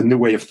a new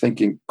way of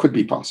thinking could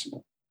be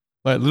possible.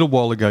 A little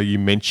while ago, you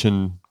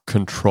mentioned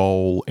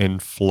control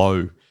and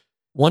flow.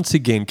 Once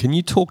again, can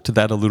you talk to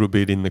that a little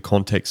bit in the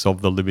context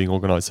of the living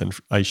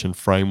organization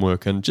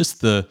framework and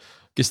just the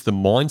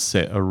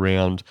mindset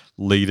around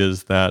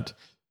leaders that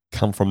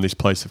come from this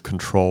place of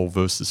control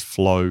versus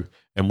flow,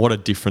 and what a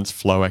difference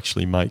flow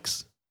actually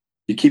makes?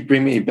 You keep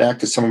bringing me back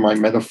to some of my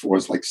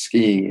metaphors like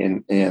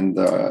skiing and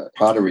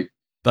pottery.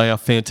 They are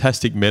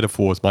fantastic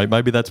metaphors, mate.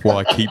 Maybe that's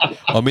why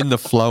I'm in the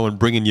flow and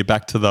bringing you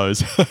back to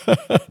those.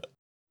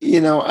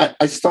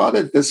 I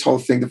started this whole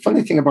thing. The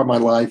funny thing about my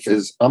life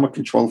is I'm a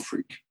control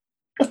freak.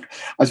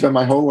 I spent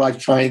my whole life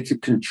trying to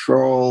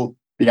control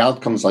the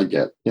outcomes I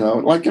get.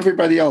 Like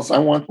everybody else, I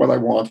want what I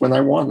want when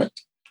I want it.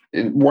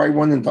 And why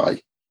wouldn't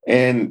I?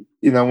 And,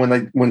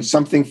 when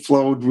something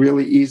flowed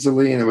really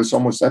easily and it was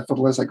almost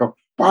effortless, I go,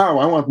 wow,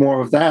 I want more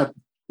of that.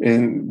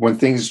 And when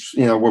things,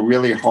 were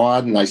really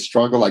hard and I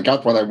struggled, I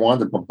got what I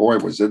wanted, but boy,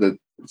 was it a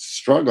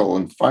struggle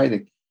and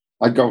fighting.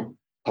 I go,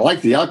 I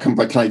like the outcome,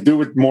 but can I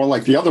do it more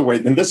like the other way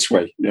than this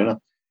way?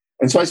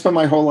 And so I spent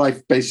my whole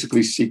life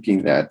basically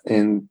seeking that.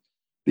 And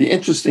the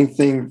interesting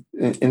thing,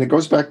 and it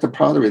goes back to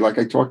pottery, like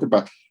I talked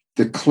about,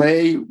 the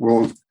clay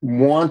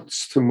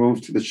wants to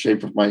move to the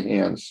shape of my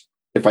hands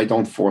if I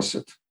don't force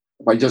it,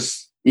 if I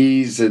just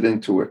ease it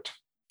into it.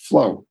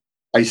 Flow.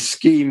 I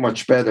ski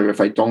much better if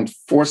I don't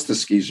force the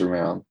skis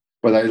around,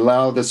 but I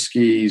allow the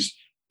skis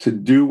to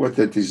do what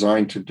they're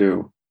designed to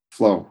do.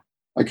 Flow.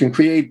 I can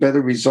create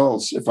better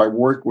results if I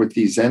work with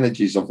these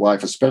energies of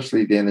life,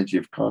 especially the energy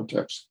of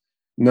context,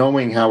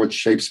 knowing how it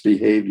shapes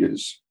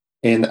behaviors.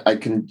 And I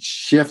can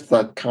shift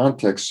that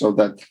context so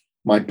that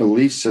my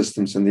belief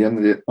systems and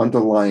the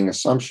underlying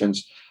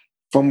assumptions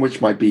from which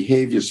my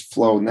behaviors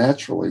flow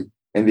naturally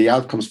and the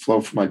outcomes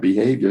flow from my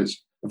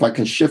behaviors. If I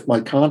can shift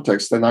my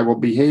context, then I will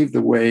behave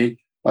the way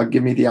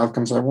give me the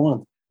outcomes I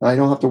want. And I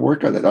don't have to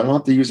work at it. I don't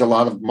have to use a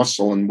lot of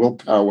muscle and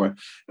willpower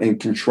and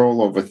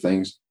control over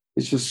things.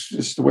 It's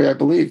just the way I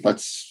believe.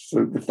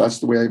 If that's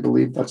the way I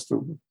believe,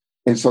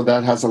 and so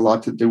that has a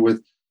lot to do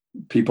with,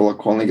 people are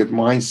calling it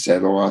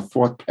mindset or our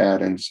thought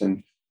patterns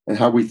and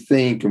how we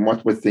think and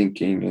what we're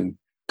thinking. And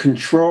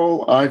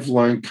control, I've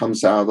learned,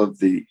 comes out of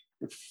the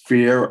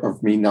fear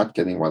of me not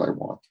getting what I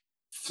want.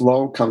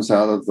 Flow comes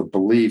out of the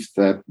belief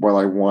that what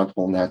I want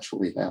will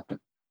naturally happen.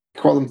 I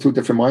call them two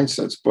different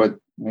mindsets, but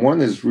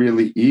one is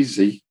really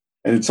easy.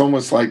 And it's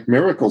almost like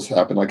miracles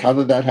happen. Like, how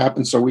did that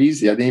happen so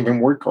easy? I didn't even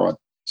work hard.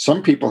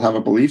 Some people have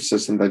a belief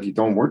system that if you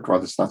don't work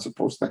hard, it's not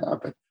supposed to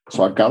happen.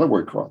 So I've got to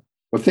work hard.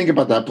 Well, think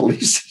about that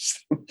belief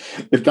system.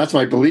 If that's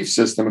my belief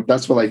system, if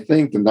that's what I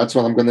think, then that's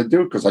what I'm going to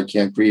do because I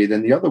can't create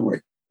any other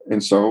way.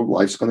 And so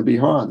life's going to be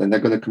hard. And they're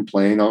going to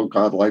complain, oh,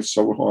 God, life's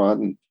so hard.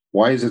 And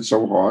why is it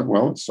so hard?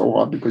 Well, it's so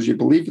hard because you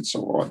believe it's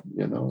so hard.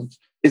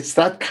 It's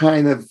that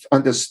kind of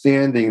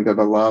understanding that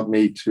allowed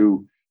me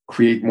to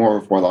create more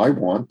of what I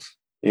want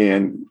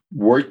and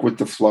work with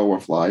the flow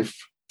of life,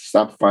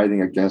 stop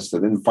fighting against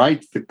it,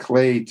 invite the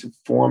clay to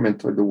form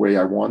into the way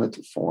I want it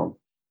to form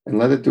and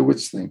let it do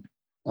its thing.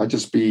 I'll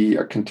just be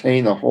a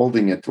container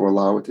holding it to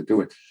allow it to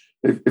do it.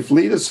 If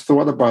leaders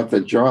thought about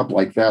their job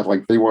like that,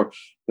 like they were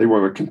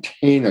a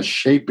container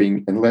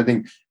shaping and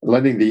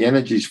letting the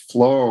energies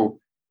flow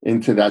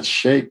into that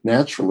shape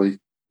naturally,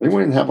 they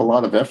wouldn't have a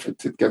lot of effort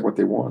to get what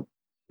they want.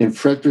 In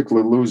Frederick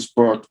Laloux's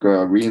book,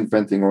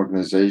 Reinventing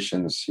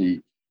Organizations, he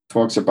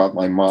talks about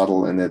my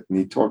model in it, and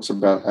he talks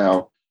about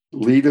how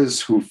leaders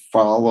who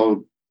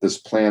follow this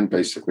plan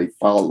basically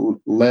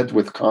led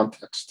with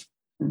context,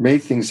 made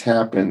things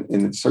happen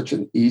in such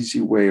an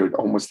easy way, it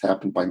almost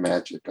happened by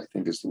magic, I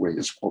think is the way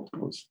his quote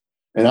goes.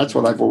 And that's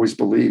what I've always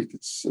believed.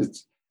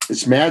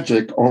 It's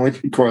magic only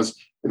because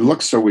it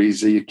looks so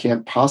easy, you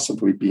can't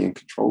possibly be in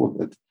control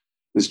of it.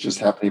 It's just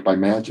happening by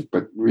magic.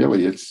 But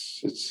really,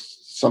 it's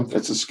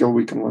a skill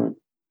we can learn.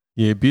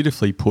 Yeah,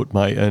 beautifully put,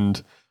 mate.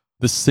 And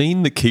the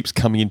scene that keeps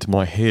coming into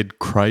my head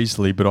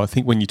crazily, but I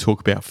think when you talk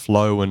about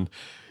flow and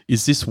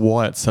is this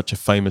why it's such a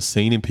famous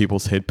scene in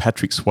people's head?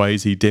 Patrick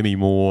Swayze, Demi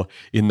Moore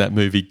in that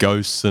movie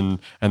Ghosts, and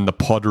the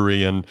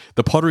pottery. And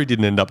the pottery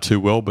didn't end up too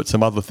well, but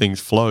some other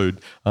things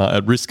flowed.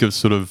 At risk of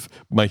sort of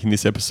making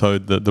this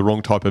episode the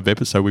wrong type of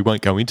episode, we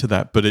won't go into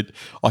that. But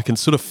I can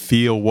sort of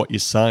feel what you're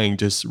saying,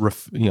 just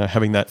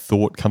having that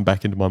thought come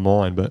back into my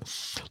mind. But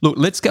look,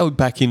 let's go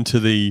back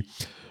into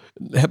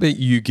how about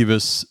you give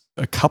us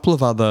a couple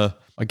of other,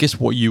 I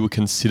guess, what you would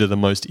consider the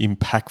most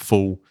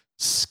impactful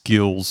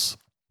skills,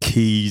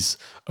 keys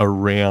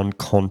around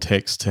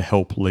context to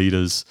help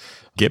leaders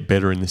get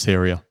better in this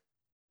area?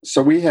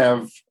 So we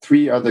have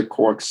 3 other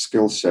core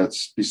skill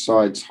sets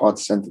besides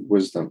heart-centered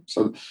wisdom.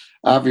 So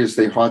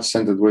obviously,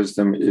 heart-centered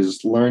wisdom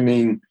is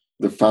learning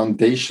the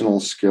foundational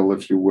skill,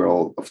 if you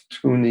will, of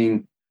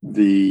tuning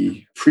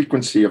the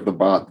frequency of the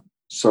body.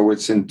 So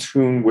it's in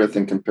tune with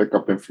and can pick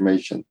up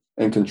information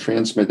and can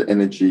transmit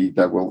energy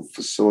that will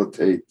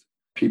facilitate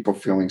people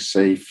feeling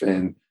safe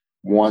and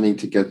wanting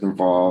to get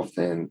involved,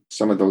 and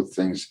some of those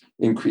things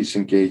increase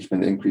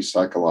engagement, increase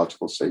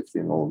psychological safety,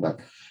 and all of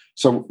that.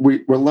 So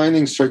we're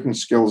learning certain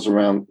skills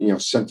around,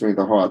 centering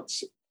the heart.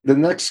 The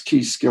next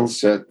key skill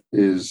set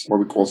is what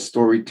we call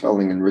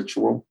storytelling and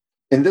ritual.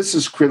 And this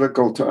is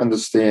critical to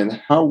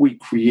understand how we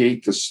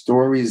create the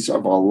stories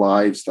of our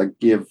lives that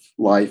give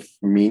life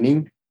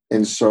meaning.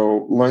 And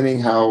so learning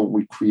how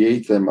we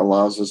create them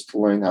allows us to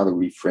learn how to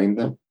reframe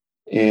them,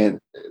 and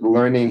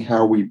learning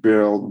how we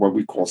build what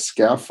we call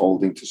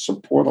scaffolding to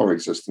support our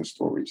existing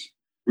stories,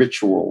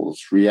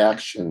 rituals,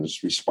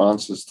 reactions,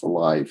 responses to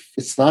life.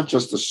 It's not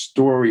just a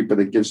story, but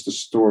it gives the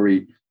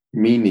story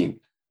meaning.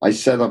 I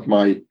set up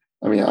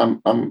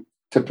I'm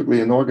typically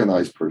an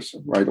organized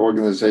person, right?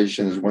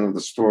 Organization is one of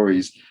the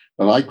stories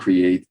that I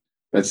create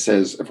that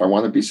says, if I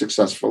want to be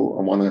successful,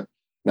 I want to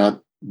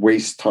not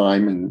waste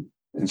time.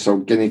 And so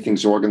getting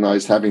things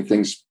organized, having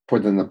things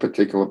put in a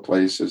particular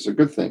place is a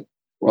good thing.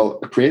 Well,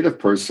 a creative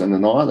person,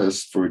 an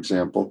artist, for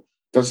example,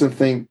 doesn't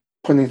think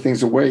putting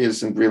things away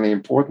isn't really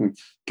important.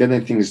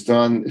 Getting things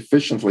done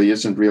efficiently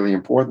isn't really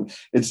important.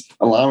 It's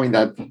allowing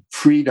that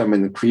freedom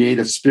and the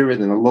creative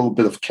spirit and a little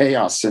bit of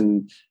chaos.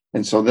 And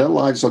so their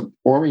lives are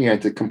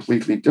oriented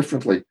completely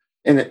differently.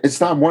 And it's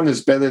not one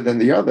is better than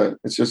the other.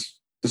 It's just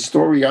the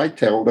story I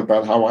tell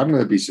about how I'm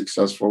going to be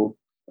successful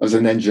as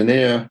an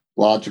engineer,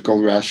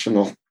 logical,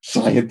 rational,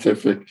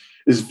 scientific,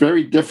 is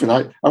very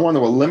different. I want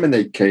to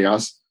eliminate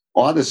chaos.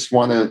 Artists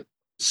want to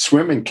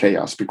swim in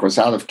chaos because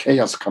out of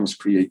chaos comes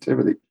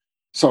creativity.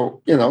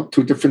 So, 2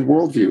 different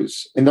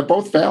worldviews, and they're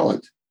both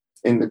valid.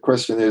 And the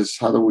question is,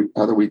 how do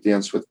we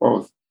dance with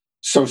both?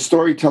 So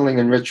storytelling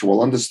and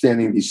ritual,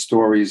 understanding these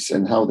stories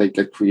and how they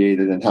get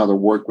created and how to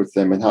work with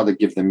them and how to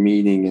give them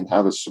meaning and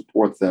how to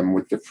support them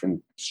with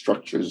different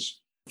structures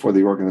for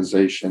the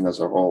organization as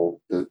a whole,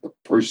 the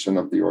person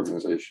of the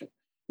organization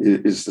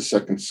is the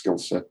second skill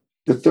set.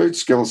 The third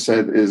skill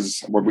set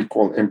is what we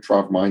call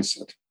improv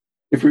mindset.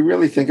 If we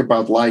really think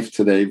about life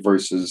today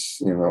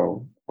versus,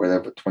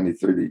 20,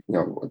 30,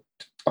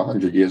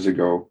 100 years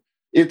ago,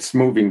 it's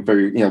moving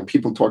very,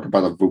 people talk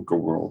about a VUCA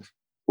world.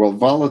 Well,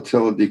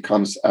 volatility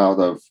comes out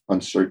of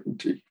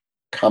uncertainty.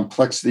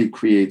 Complexity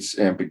creates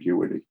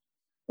ambiguity.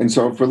 And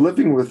so if we're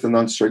living with an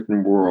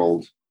uncertain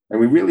world and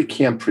we really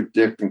can't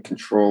predict and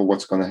control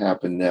what's going to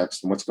happen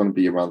next and what's going to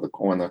be around the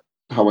corner,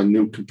 how a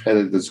new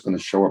competitor is going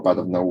to show up out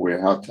of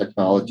nowhere, how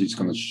technology is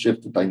going to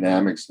shift the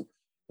dynamics,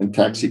 and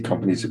taxi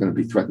companies are going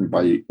to be threatened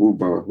by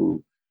Uber,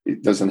 who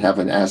it doesn't have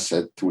an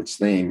asset to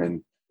its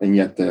name, and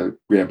yet they're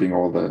grabbing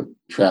all the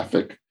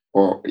traffic,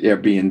 or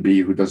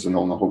Airbnb, who doesn't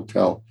own a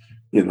hotel.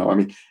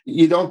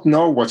 You don't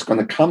know what's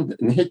going to come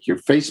and hit you.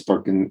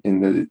 Facebook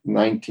in the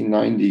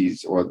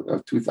 1990s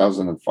or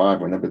 2005,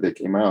 whenever they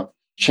came out,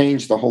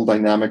 changed the whole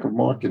dynamic of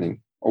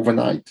marketing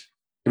overnight.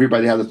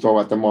 Everybody had to throw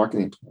out their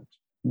marketing plans.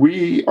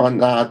 We are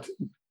not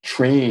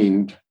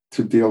trained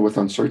to deal with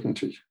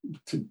uncertainty,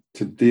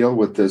 to deal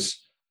with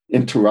this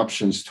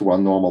interruptions to our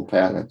normal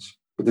patterns.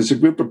 But there's a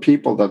group of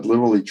people that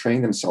literally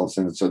train themselves,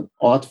 and it's an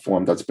art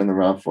form that's been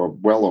around for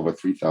well over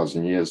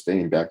 3,000 years,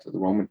 dating back to the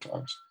Roman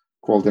times,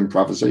 called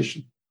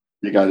improvisation.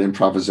 You got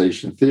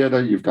improvisation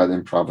theater, you've got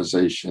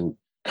improvisation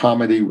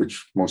comedy,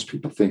 which most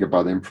people think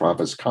about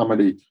improv as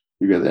comedy.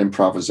 You've got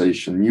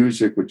improvisation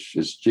music, which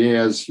is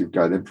jazz. You've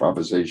got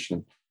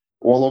improvisation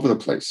all over the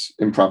place.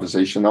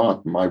 Improvisation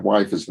art. My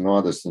wife is an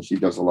artist, and she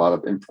does a lot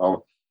of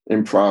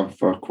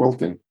improv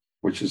quilting,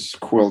 which is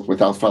quilt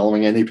without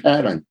following any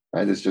pattern,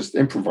 right? It's just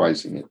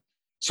improvising it.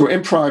 So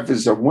improv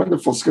is a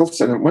wonderful skill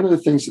set. And one of the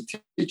things it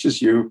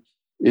teaches you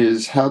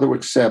is how to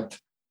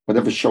accept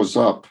whatever shows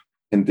up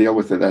and deal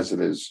with it as it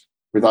is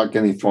without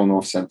getting thrown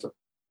off center.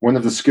 One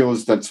of the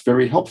skills that's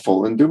very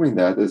helpful in doing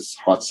that is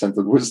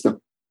heart-centered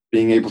wisdom,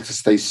 being able to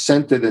stay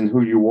centered in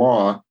who you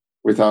are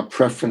without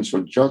preference or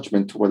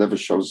judgment to whatever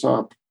shows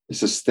up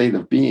is a state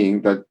of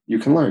being that you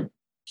can learn.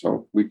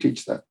 So we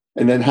teach that.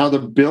 And then how to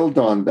build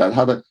on that,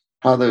 how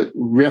to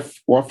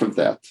riff off of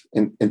that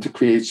and to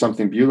create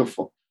something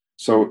beautiful.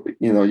 So,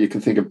 you can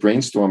think of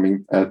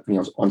brainstorming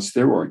on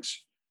steroids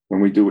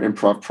when we do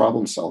improv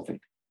problem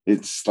solving.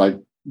 It's like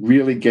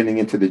really getting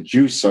into the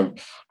juice of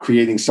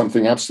creating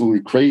something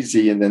absolutely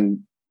crazy and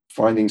then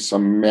finding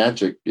some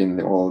magic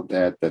in all of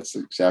that. That's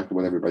exactly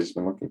what everybody's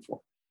been looking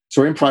for.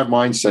 So improv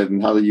mindset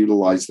and how to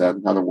utilize that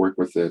and how to work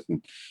with it.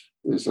 And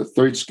there's a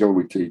third skill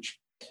we teach.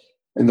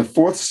 And the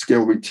fourth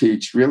skill we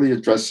teach really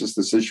addresses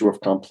this issue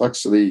of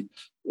complexity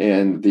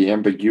and the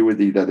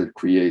ambiguity that it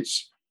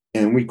creates.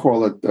 And we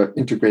call it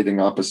integrating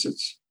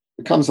opposites.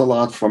 It comes a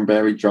lot from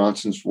Barry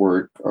Johnson's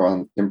work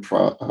on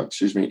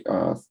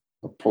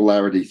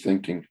polarity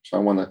thinking. So I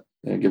want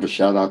to give a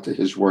shout out to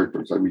his work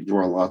because we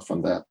draw a lot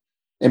from that.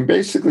 And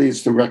basically,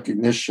 it's the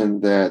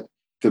recognition that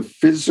the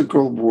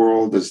physical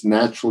world is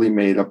naturally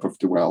made up of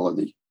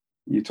duality.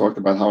 You talked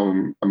about how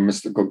I'm a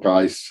mystical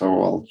guy,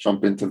 so I'll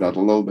jump into that a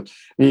little bit.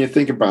 And you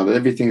think about it,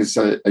 everything is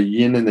a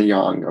yin and a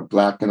yang, a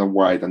black and a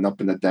white, an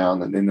up and a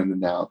down, an in and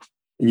an out.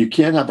 And you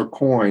can't have a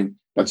coin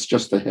that's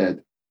just a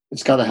head.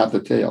 It's got to have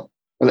the tail.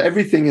 But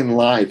everything in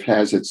life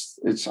has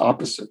its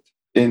opposite.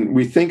 And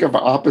we think of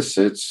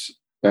opposites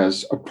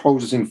as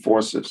opposing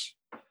forces.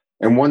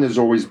 And one is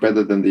always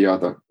better than the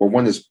other, or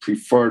one is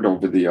preferred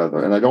over the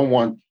other.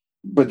 And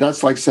but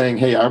that's like saying,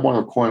 hey, I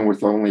want a coin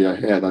with only a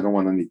head. I don't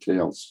want any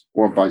tails,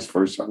 or vice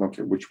versa. I don't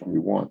care which one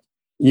you want.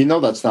 You know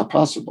that's not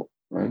possible,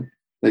 right?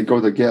 They go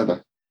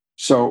together.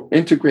 So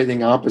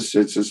integrating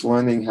opposites is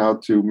learning how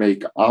to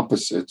make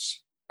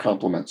opposites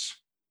complements.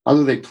 How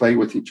do they play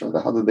with each other?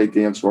 How do they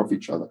dance off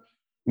each other?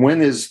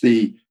 When is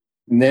the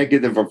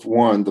negative of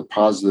one the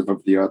positive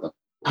of the other?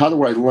 How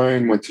do I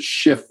learn when to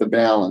shift the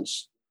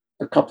balance?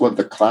 A couple of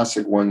the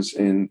classic ones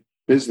in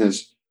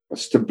business are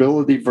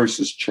stability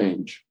versus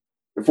change.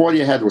 If all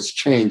you had was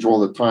change all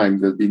the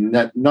time, there'd be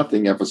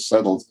nothing ever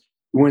settled.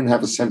 You wouldn't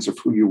have a sense of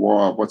who you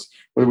are. What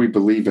do we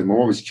believe in? We're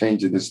always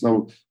changing. There's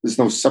no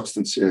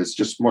substance here. It's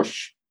just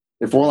mush.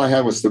 If all I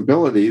had was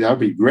stability, that'd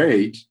be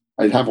great.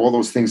 I'd have all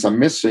those things I'm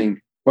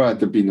missing, but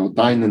there'd be no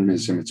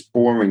dynamism. It's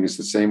boring. It's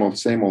the same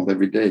old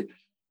every day.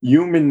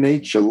 Human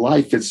nature,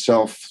 life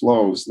itself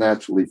flows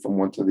naturally from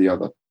one to the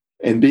other.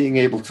 And being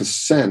able to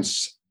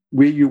sense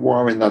where you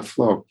are in that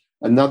flow.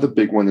 Another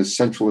big one is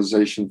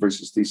centralization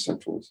versus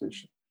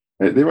decentralization.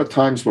 There are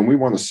times when we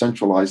want to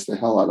centralize the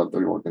hell out of the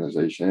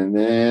organization, and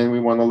then we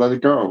want to let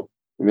it go,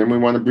 and then we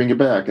want to bring it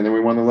back, and then we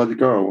want to let it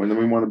go, and then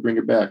we want to bring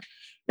it back.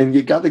 And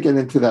you got to get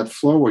into that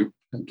flow.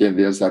 Again,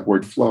 there's that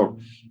word flow.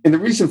 And the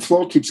reason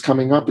flow keeps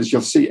coming up is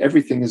you'll see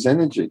everything is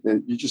energy.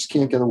 You just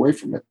can't get away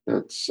from it.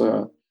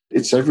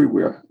 It's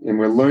everywhere. And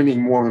we're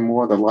learning more and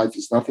more that life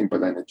is nothing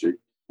but energy.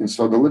 And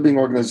so the living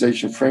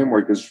organization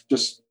framework is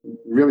just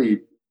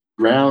really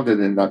grounded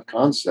in that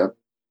concept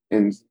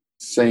and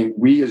saying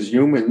we as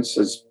humans,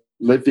 as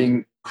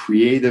living,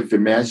 creative,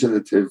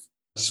 imaginative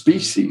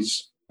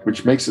species,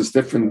 which makes us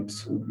different,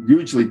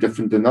 hugely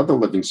different than other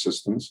living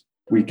systems.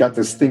 We got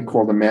this thing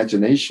called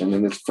imagination,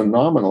 and it's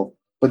phenomenal,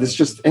 but it's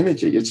just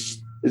energy.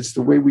 It's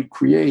the way we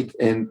create.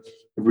 And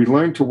if we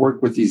learn to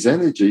work with these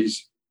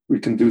energies, we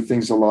can do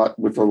things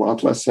with a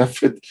lot less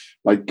effort,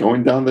 like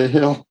going down the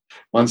hill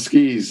on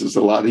skis is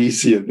a lot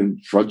easier than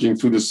trudging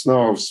through the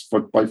snow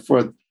foot by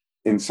foot.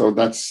 And so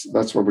that's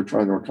what we're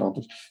trying to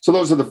accomplish. So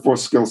those are the four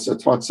skill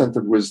sets: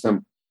 heart-centered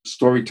wisdom,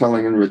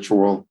 storytelling and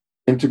ritual,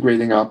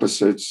 integrating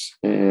opposites,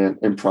 and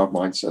improv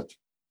mindset.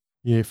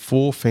 Yeah,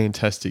 4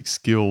 fantastic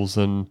skills.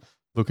 And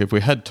look, if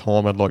we had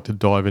time, I'd like to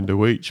dive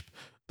into each.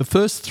 The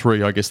first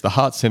 3, I guess, the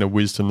heart-centered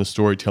wisdom, the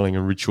storytelling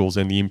and rituals,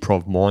 and the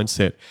improv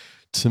mindset,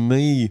 to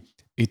me,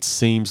 it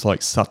seems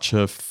like such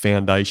a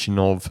foundation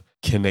of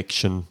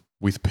connection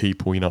with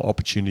people,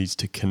 opportunities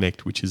to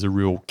connect, which is a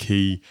real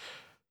key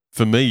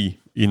for me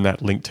in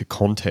that link to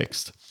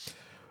context.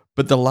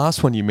 But the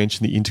last one you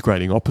mentioned, the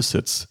integrating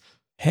opposites,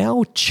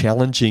 how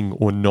challenging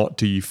or not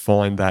do you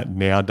find that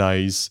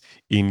nowadays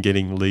in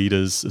getting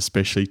leaders,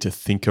 especially to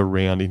think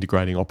around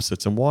integrating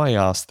opposites? And why I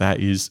ask that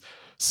is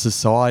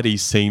society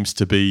seems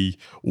to be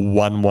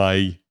one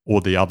way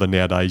or the other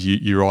nowadays.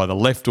 You're either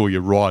left or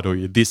you're right, or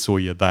you're this or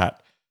you're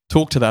that.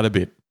 Talk to that a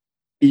bit.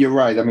 You're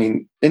right. I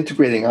mean,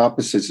 integrating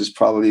opposites is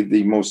probably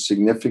the most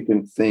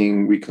significant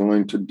thing we can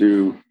learn to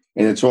do.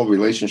 And it's all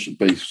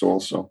relationship-based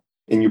also.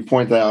 And you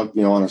point out,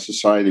 on a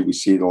society, we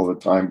see it all the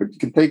time, but you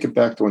can take it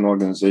back to an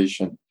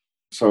organization.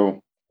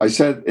 So I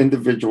said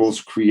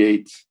individuals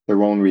create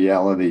their own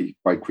reality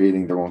by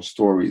creating their own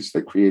stories.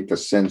 They create the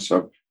sense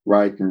of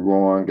right and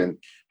wrong and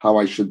how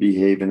I should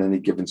behave in any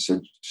given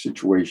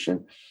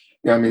situation.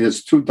 I mean,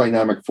 there's 2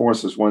 dynamic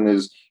forces. One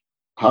is,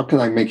 how can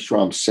I make sure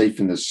I'm safe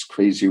in this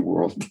crazy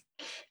world?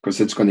 Because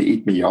it's going to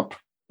eat me up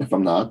if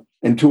I'm not.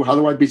 And 2, how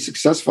do I be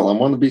successful? I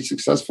want to be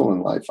successful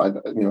in life.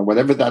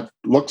 Whatever that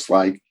looks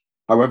like,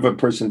 however a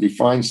person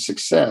defines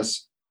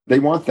success, they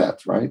want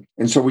that, right?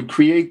 And so we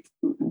create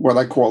what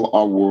I call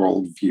our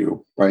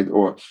worldview, right?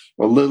 Or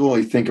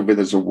literally think of it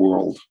as a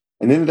world.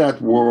 And in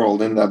that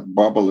world, in that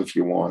bubble, if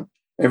you want,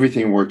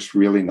 everything works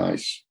really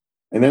nice.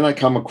 And then I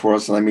come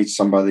across and I meet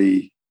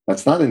somebody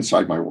that's not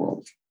inside my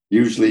world.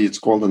 Usually it's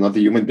called another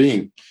human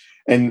being.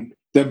 And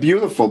they're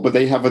beautiful, but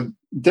they have a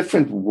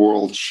different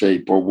world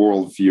shape or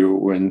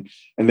worldview,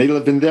 and they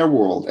live in their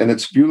world, and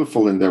it's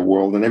beautiful in their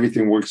world, and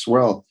everything works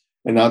well.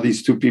 And now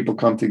these two people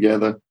come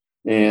together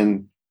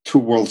and two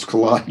worlds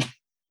collide.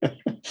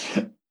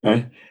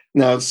 Right?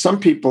 Now, some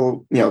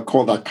people,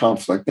 call that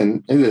conflict,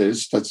 and it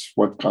is. That's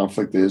what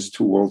conflict is.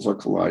 Two worlds are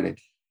colliding.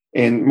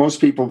 And most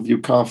people view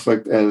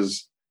conflict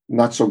as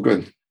not so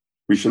good.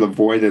 We should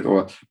avoid it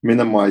or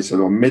minimize it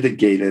or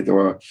mitigate it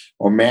or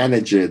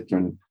manage it.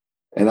 And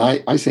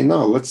I say,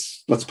 no,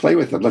 let's play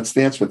with it. Let's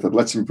dance with it.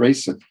 Let's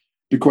embrace it.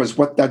 Because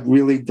what that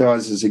really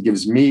does is it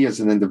gives me as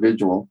an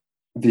individual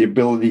the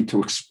ability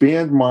to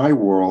expand my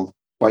world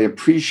by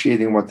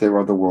appreciating what their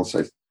other world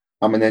says.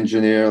 I'm an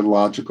engineer,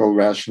 logical,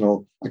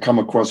 rational. I come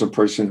across a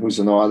person who's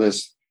an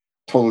artist,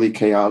 totally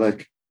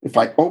chaotic. If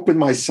I open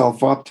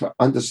myself up to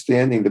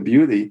understanding the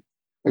beauty,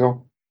 I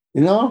go,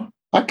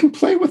 I can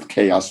play with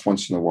chaos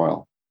once in a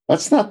while.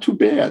 That's not too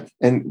bad.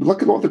 And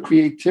look at all the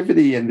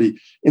creativity and the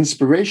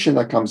inspiration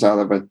that comes out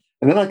of it.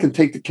 And then I can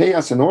take the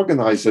chaos and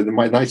organize it in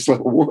my nice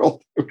little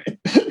world.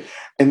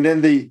 And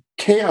then the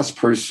chaos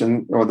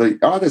person or the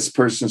artist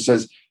person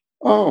says,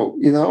 oh,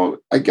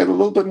 I get a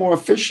little bit more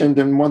efficient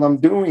in what I'm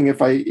doing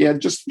if I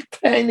add just a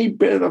tiny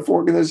bit of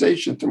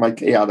organization to my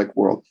chaotic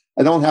world.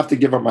 I don't have to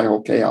give up my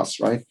whole chaos,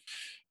 right?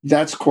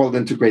 That's called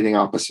integrating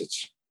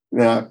opposites.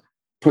 Now,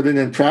 put it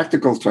in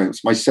practical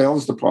terms. My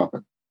sales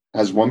department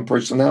has one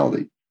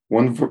personality,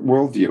 one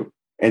worldview.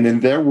 And in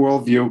their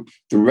worldview,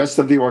 the rest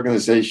of the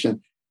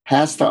organization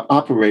has to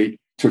operate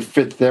to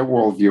fit their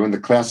worldview. And the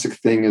classic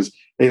thing is,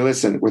 hey,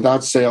 listen,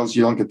 without sales,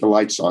 you don't get the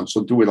lights on.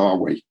 So do it our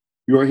way.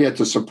 You're here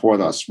to support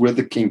us. We're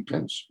the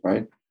kingpins,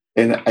 right?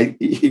 And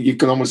you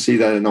can almost see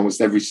that in almost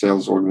every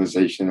sales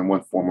organization in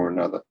one form or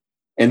another.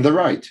 And they're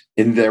right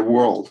in their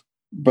world.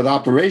 But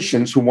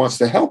operations, who wants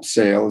to help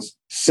sales,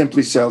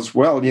 simply says,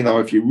 well,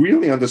 if you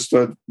really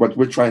understood what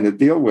we're trying to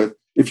deal with,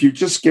 if you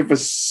just give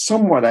us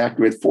somewhat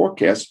accurate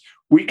forecast,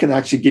 we can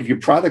actually give you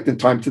product in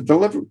time to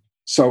deliver.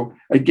 So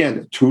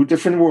again, two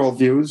different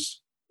worldviews.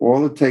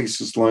 All it takes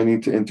is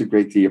learning to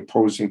integrate the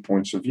opposing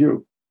points of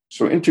view.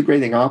 So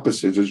integrating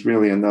opposites is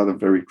really another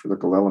very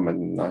critical element.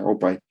 And I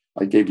hope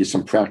I gave you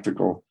some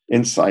practical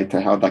insight to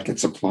how that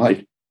gets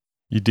applied.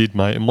 You did,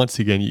 mate. And once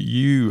again,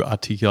 you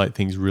articulate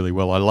things really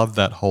well. I love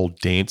that whole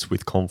dance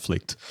with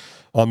conflict.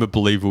 I'm a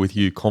believer with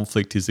you.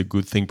 Conflict is a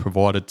good thing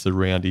provided it's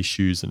around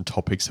issues and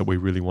topics that we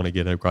really want to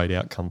get a great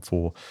outcome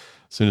for.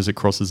 As soon as it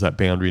crosses that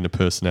boundary into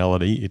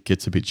personality, it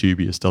gets a bit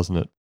dubious, doesn't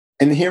it?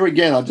 And here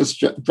again, I'll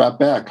just drop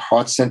back.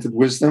 Heart-centered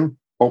wisdom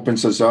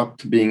opens us up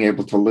to being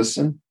able to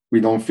listen.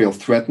 We don't feel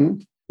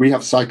threatened. We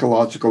have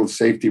psychological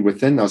safety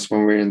within us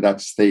when we're in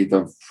that state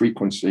of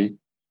frequency.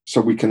 So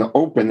we can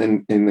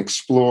open and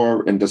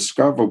explore and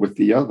discover with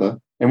the other.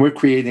 And we're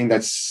creating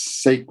that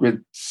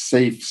sacred,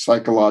 safe,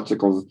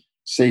 psychological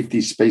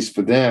safety space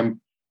for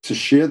them to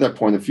share their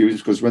point of views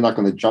because we're not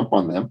going to jump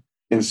on them.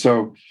 And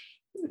so,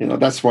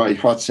 that's why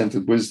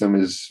heart-centered wisdom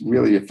is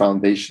really a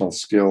foundational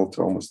skill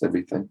to almost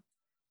everything.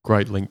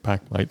 Great link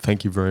back, mate.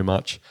 Thank you very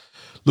much.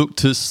 Look,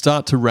 to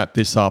start to wrap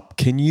this up,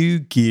 can you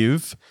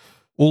give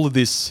all of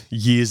this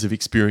years of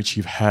experience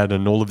you've had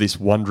and all of this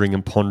wondering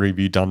and pondering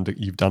you've done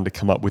to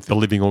come up with the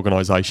living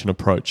organisation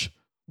approach?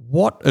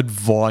 What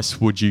advice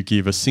would you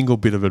give, a single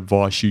bit of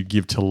advice you'd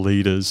give to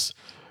leaders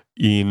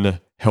in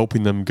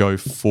helping them go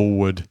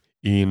forward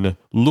in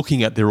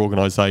looking at their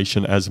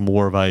organisation as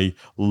more of a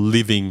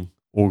living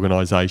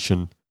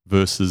organisation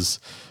versus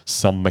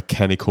some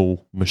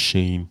mechanical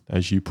machine,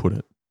 as you put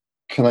it?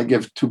 Can I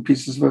give two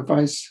pieces of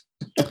advice?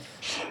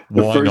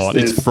 Why not?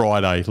 It's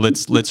Friday.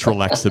 Let's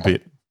relax a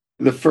bit.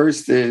 The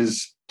first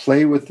is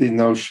play with the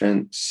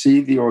notion,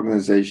 see the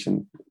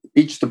organization,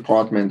 each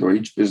department or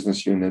each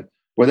business unit,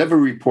 whatever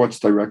reports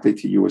directly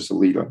to you as a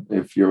leader.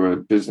 If you're a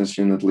business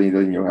unit leader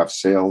and you have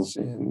sales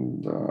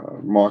and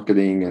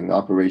marketing and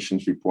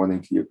operations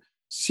reporting to you,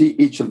 see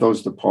each of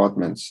those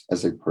departments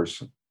as a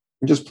person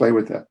and just play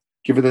with that.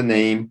 Give it a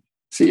name.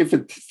 See if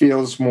it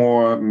feels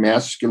more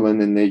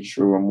masculine in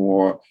nature or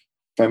more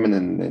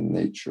feminine in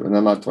nature. And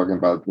I'm not talking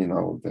about,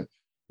 the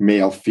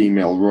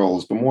male-female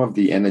roles, but more of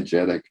the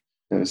energetic.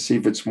 See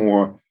if it's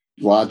more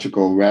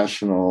logical,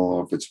 rational,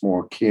 or if it's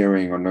more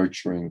caring or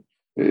nurturing.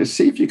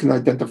 See if you can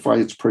identify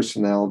its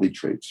personality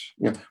traits.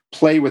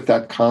 Play with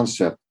that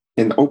concept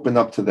and open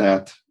up to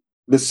that.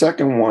 The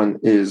second one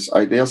is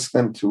I'd ask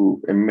them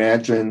to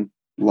imagine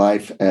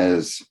life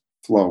as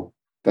flow,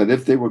 that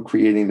if they were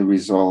creating the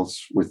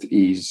results with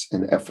ease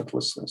and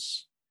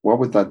effortlessness, what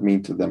would that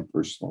mean to them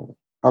personally?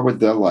 How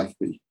would their life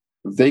be?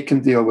 If they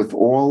can deal with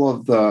all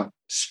of the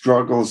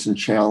struggles and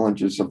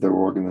challenges of their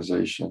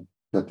organization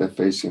that they're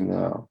facing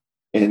now,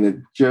 and it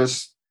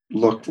just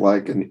looked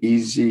like an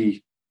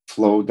easy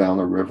flow down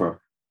a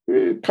river,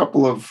 a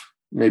couple of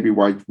maybe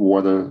white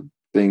water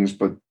things,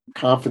 but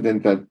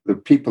confident that the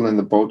people in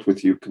the boat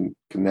with you can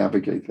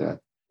navigate that.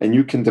 And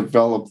you can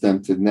develop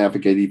them to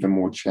navigate even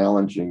more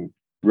challenging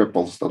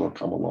ripples that'll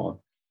come along.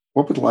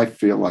 What would life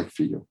feel like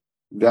for you?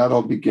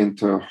 That'll begin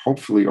to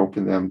hopefully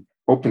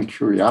open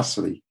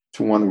curiosity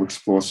to want to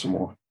explore some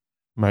more.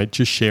 Mate,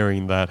 just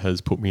sharing that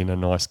has put me in a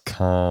nice,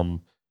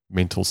 calm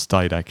mental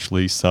state,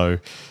 actually. So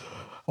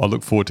I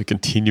look forward to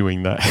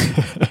continuing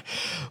that.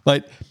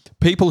 Mate,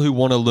 People who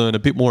want to learn a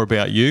bit more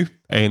about you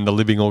and the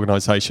Living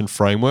Organization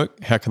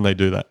framework, how can they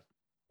do that?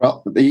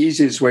 Well, the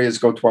easiest way is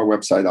go to our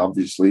website,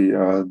 obviously,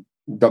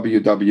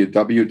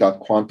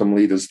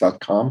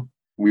 www.quantumleaders.com.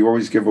 We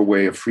always give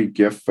away a free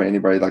gift for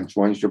anybody that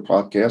joins your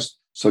podcast.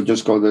 So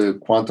just go to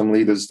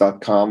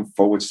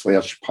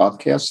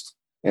quantumleaders.com/podcast,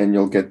 and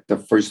you'll get the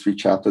first 3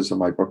 chapters of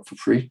my book for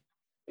free.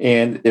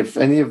 And if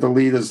any of the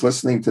leaders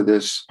listening to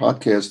this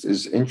podcast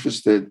is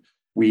interested,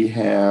 we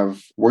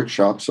have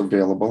workshops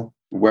available,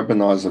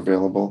 webinars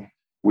available.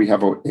 We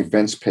have an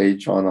events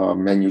page on our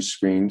menu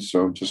screen.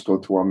 So just go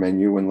to our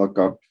menu and look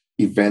up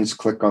events,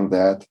 click on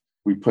that.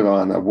 We put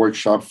on a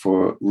workshop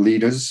for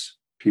leaders,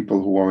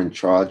 people who are in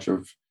charge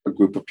of a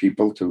group of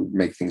people to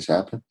make things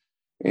happen.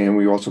 And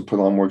we also put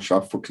on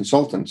workshop for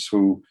consultants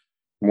who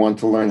want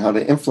to learn how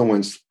to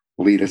influence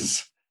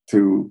leaders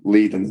to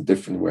lead in a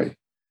different way.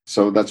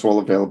 So that's all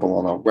available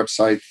on our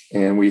website.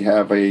 And we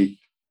have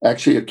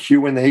actually a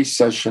Q&A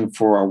session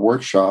for our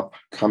workshop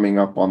coming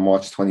up on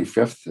March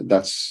 25th.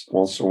 That's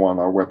also on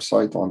our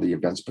website on the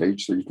events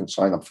page. So you can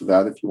sign up for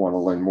that if you want to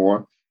learn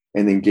more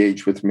and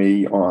engage with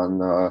me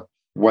on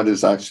what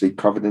is actually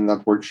covered in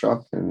that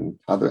workshop and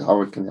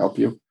how it can help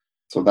you.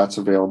 So that's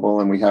available.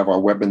 And we have our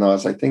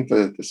webinars, I think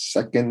the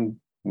second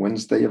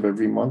Wednesday of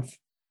every month,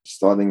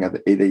 starting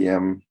at 8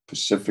 a.m.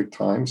 Pacific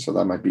time. So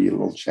that might be a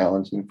little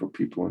challenging for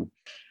people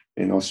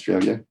in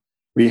Australia.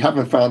 We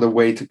haven't found a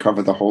way to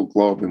cover the whole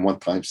globe in one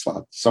time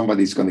slot.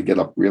 Somebody's going to get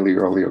up really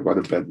early or go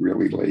to bed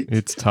really late.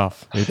 It's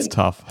tough.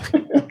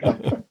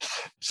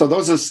 So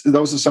those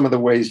are some of the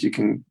ways you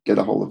can get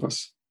a hold of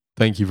us.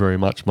 Thank you very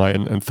much, mate.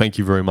 And thank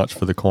you very much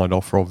for the kind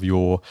offer of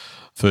your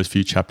first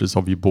few chapters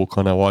of your book.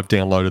 I know I've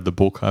downloaded the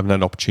book. I haven't had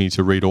an opportunity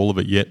to read all of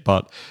it yet,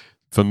 but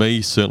for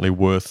me, certainly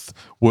worth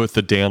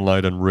the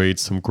download and read.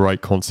 Some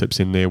great concepts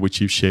in there,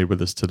 which you've shared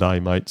with us today,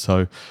 mate.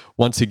 So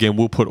once again,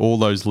 we'll put all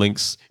those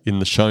links in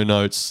the show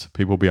notes.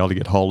 People will be able to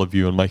get hold of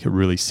you and make it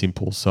really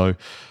simple. So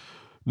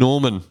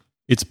Norman,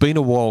 it's been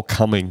a while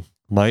coming,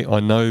 mate. I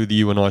know that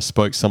you and I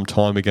spoke some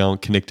time ago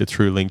and connected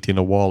through LinkedIn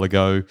a while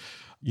ago.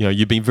 You know,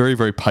 you've been very,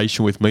 very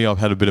patient with me. I've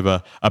had a bit of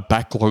a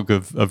backlog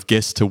of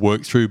guests to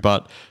work through,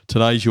 but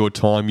today's your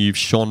time. You've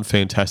shone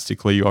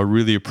fantastically. I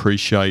really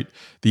appreciate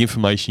the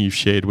information you've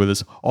shared with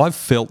us. I've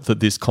felt that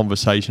this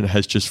conversation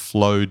has just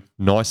flowed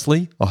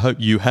nicely. I hope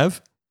you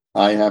have.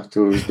 I have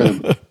to. It's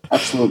been an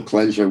absolute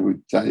pleasure.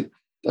 I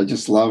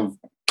just love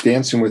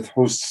dancing with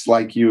hosts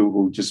like you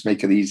who just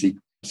make it easy.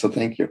 So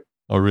thank you.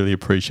 I really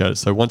appreciate it.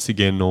 So once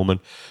again,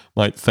 Norman,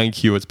 mate,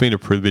 thank you. It's been a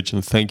privilege,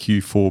 and thank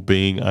you for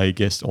being a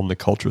guest on the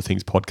Culture of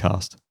Things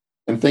podcast.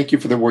 And thank you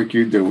for the work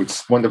you do.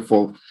 It's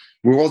wonderful.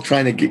 We're all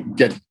trying to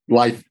get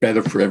life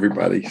better for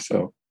everybody.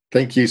 So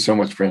thank you so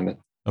much, Brandon.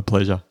 A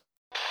pleasure.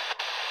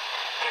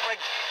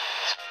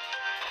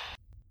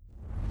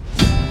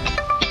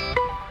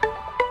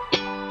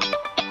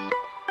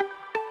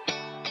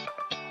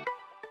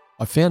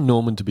 I found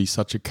Norman to be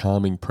such a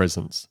calming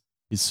presence.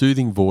 His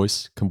soothing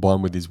voice,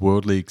 combined with his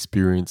worldly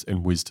experience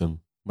and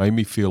wisdom, made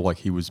me feel like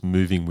he was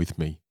moving with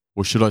me,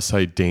 or should I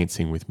say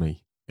dancing with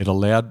me. It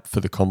allowed for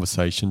the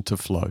conversation to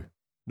flow.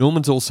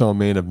 Norman's also a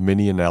man of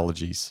many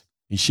analogies.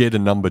 He shared a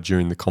number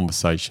during the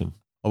conversation.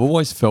 I've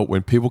always felt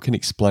when people can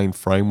explain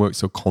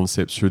frameworks or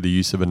concepts through the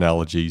use of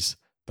analogies,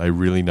 they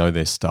really know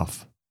their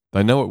stuff.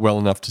 They know it well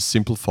enough to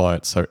simplify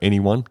it so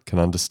anyone can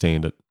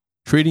understand it.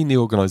 Treating the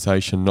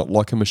organisation not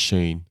like a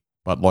machine,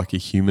 but like a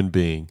human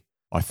being,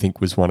 I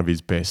think was one of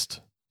his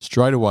best.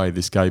 Straight away,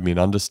 this gave me an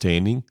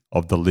understanding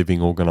of the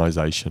living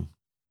organisation.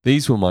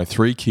 These were my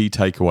 3 key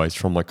takeaways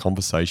from my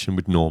conversation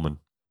with Norman.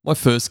 My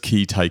first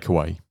key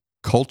takeaway: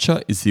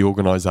 culture is the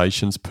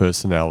organisation's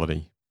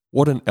personality.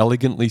 What an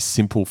elegantly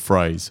simple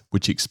phrase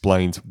which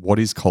explains what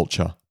is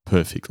culture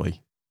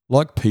perfectly.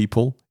 Like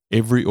people,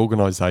 every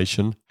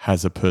organisation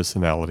has a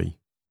personality.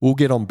 We'll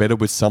get on better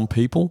with some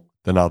people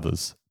than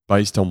others,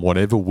 based on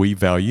whatever we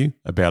value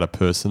about a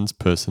person's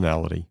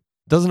personality.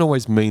 Doesn't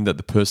always mean that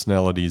the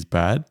personality is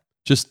bad,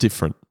 just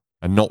different,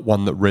 and not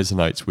one that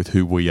resonates with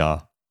who we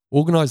are.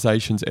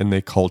 Organisations and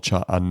their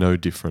culture are no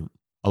different.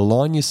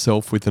 Align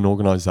yourself with an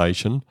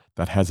organisation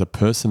that has a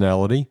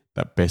personality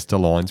that best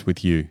aligns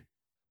with you.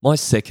 My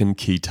second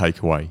key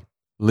takeaway: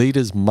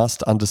 leaders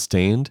must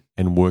understand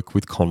and work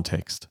with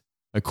context.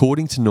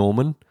 According to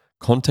Norman,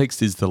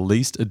 context is the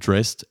least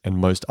addressed and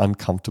most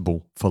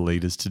uncomfortable for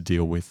leaders to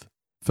deal with.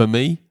 For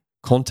me,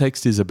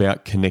 context is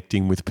about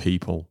connecting with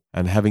people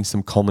and having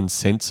some common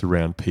sense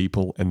around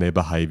people and their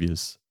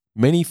behaviours.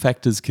 Many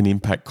factors can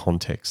impact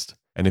context,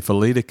 and if a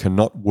leader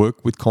cannot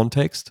work with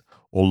context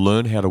or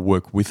learn how to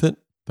work with it,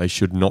 they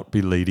should not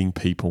be leading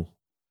people.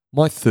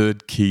 My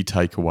third key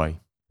takeaway: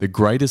 the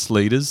greatest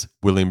leaders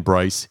will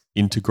embrace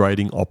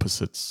integrating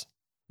opposites.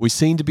 We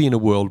seem to be in a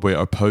world where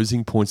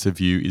opposing points of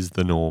view is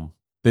the norm.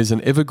 There's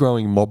an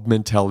ever-growing mob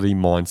mentality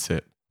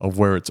mindset of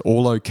where it's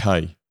all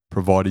okay,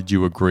 provided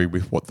you agree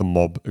with what the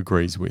mob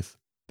agrees with.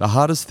 The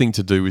hardest thing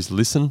to do is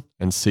listen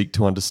and seek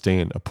to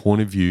understand a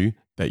point of view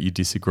that you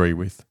disagree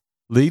with.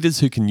 Leaders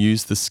who can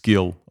use the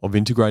skill of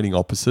integrating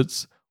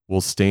opposites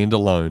will stand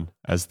alone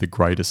as the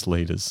greatest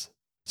leaders.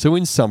 So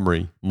in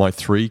summary, my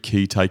 3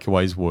 key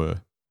takeaways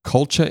were: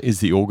 culture is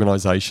the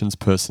organization's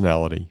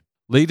personality.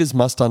 Leaders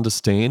must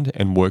understand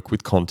and work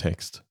with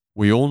context.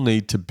 We all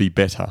need to be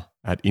better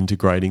at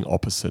integrating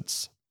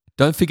opposites.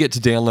 Don't forget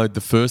to download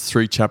the first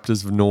 3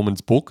 chapters of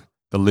Norman's book,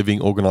 The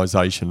Living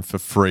Organization, for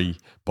free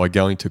by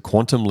going to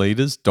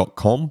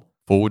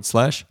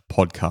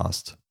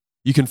quantumleaders.com/podcast.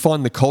 You can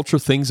find the Culture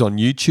of Things on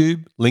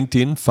YouTube,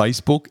 LinkedIn,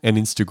 Facebook, and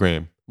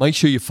Instagram. Make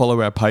sure you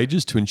follow our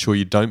pages to ensure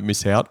you don't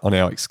miss out on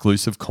our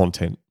exclusive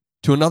content.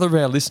 To another of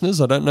our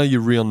listeners, I don't know your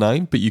real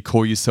name, but you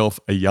call yourself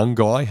a young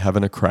guy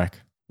having a crack.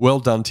 Well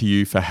done to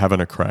you for having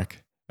a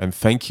crack. And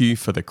thank you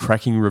for the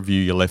cracking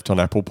review you left on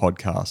Apple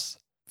Podcasts.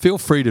 Feel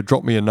free to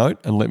drop me a note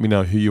and let me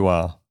know who you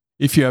are.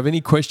 If you have any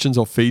questions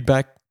or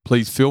feedback,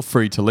 please feel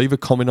free to leave a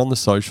comment on the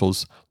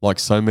socials like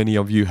so many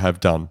of you have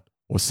done,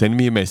 or send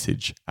me a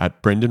message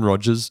at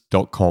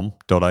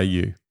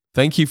brendanrogers.com.au.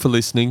 Thank you for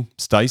listening.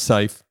 Stay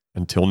safe.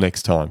 Until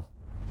next time.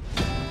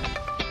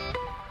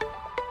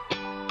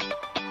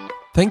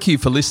 Thank you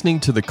for listening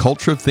to the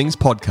Culture of Things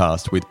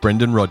podcast with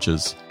Brendan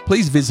Rogers.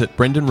 Please visit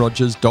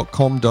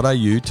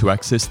brendanrogers.com.au to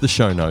access the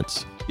show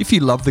notes. If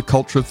you love the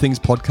Culture of Things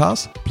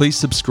podcast, please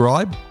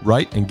subscribe,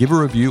 rate, and give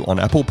a review on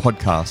Apple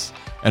Podcasts.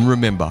 And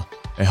remember,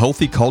 a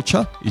healthy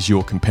culture is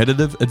your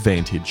competitive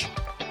advantage.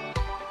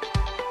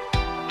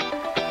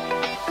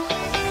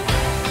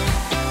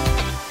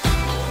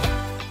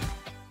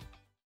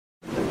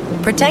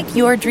 Protect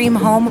your dream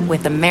home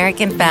with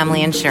American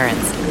Family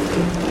Insurance.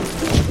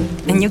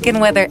 And you can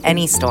weather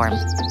any storm.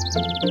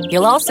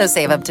 You'll also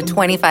save up to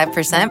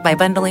 25% by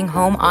bundling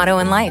home, auto,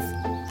 and life.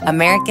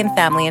 American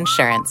Family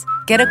Insurance.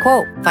 Get a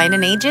quote. Find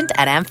an agent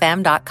at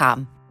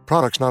amfam.com.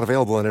 Products not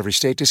available in every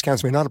state.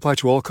 Discounts may not apply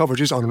to all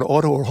coverages on an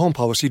auto or home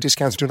policy.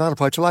 Discounts do not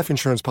apply to life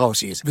insurance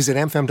policies. Visit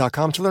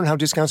amfam.com to learn how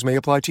discounts may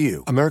apply to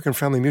you. American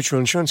Family Mutual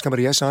Insurance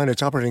Company, SI, and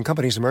its operating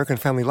companies, American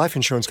Family Life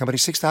Insurance Company,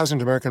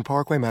 6000 American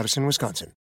Parkway, Madison, Wisconsin.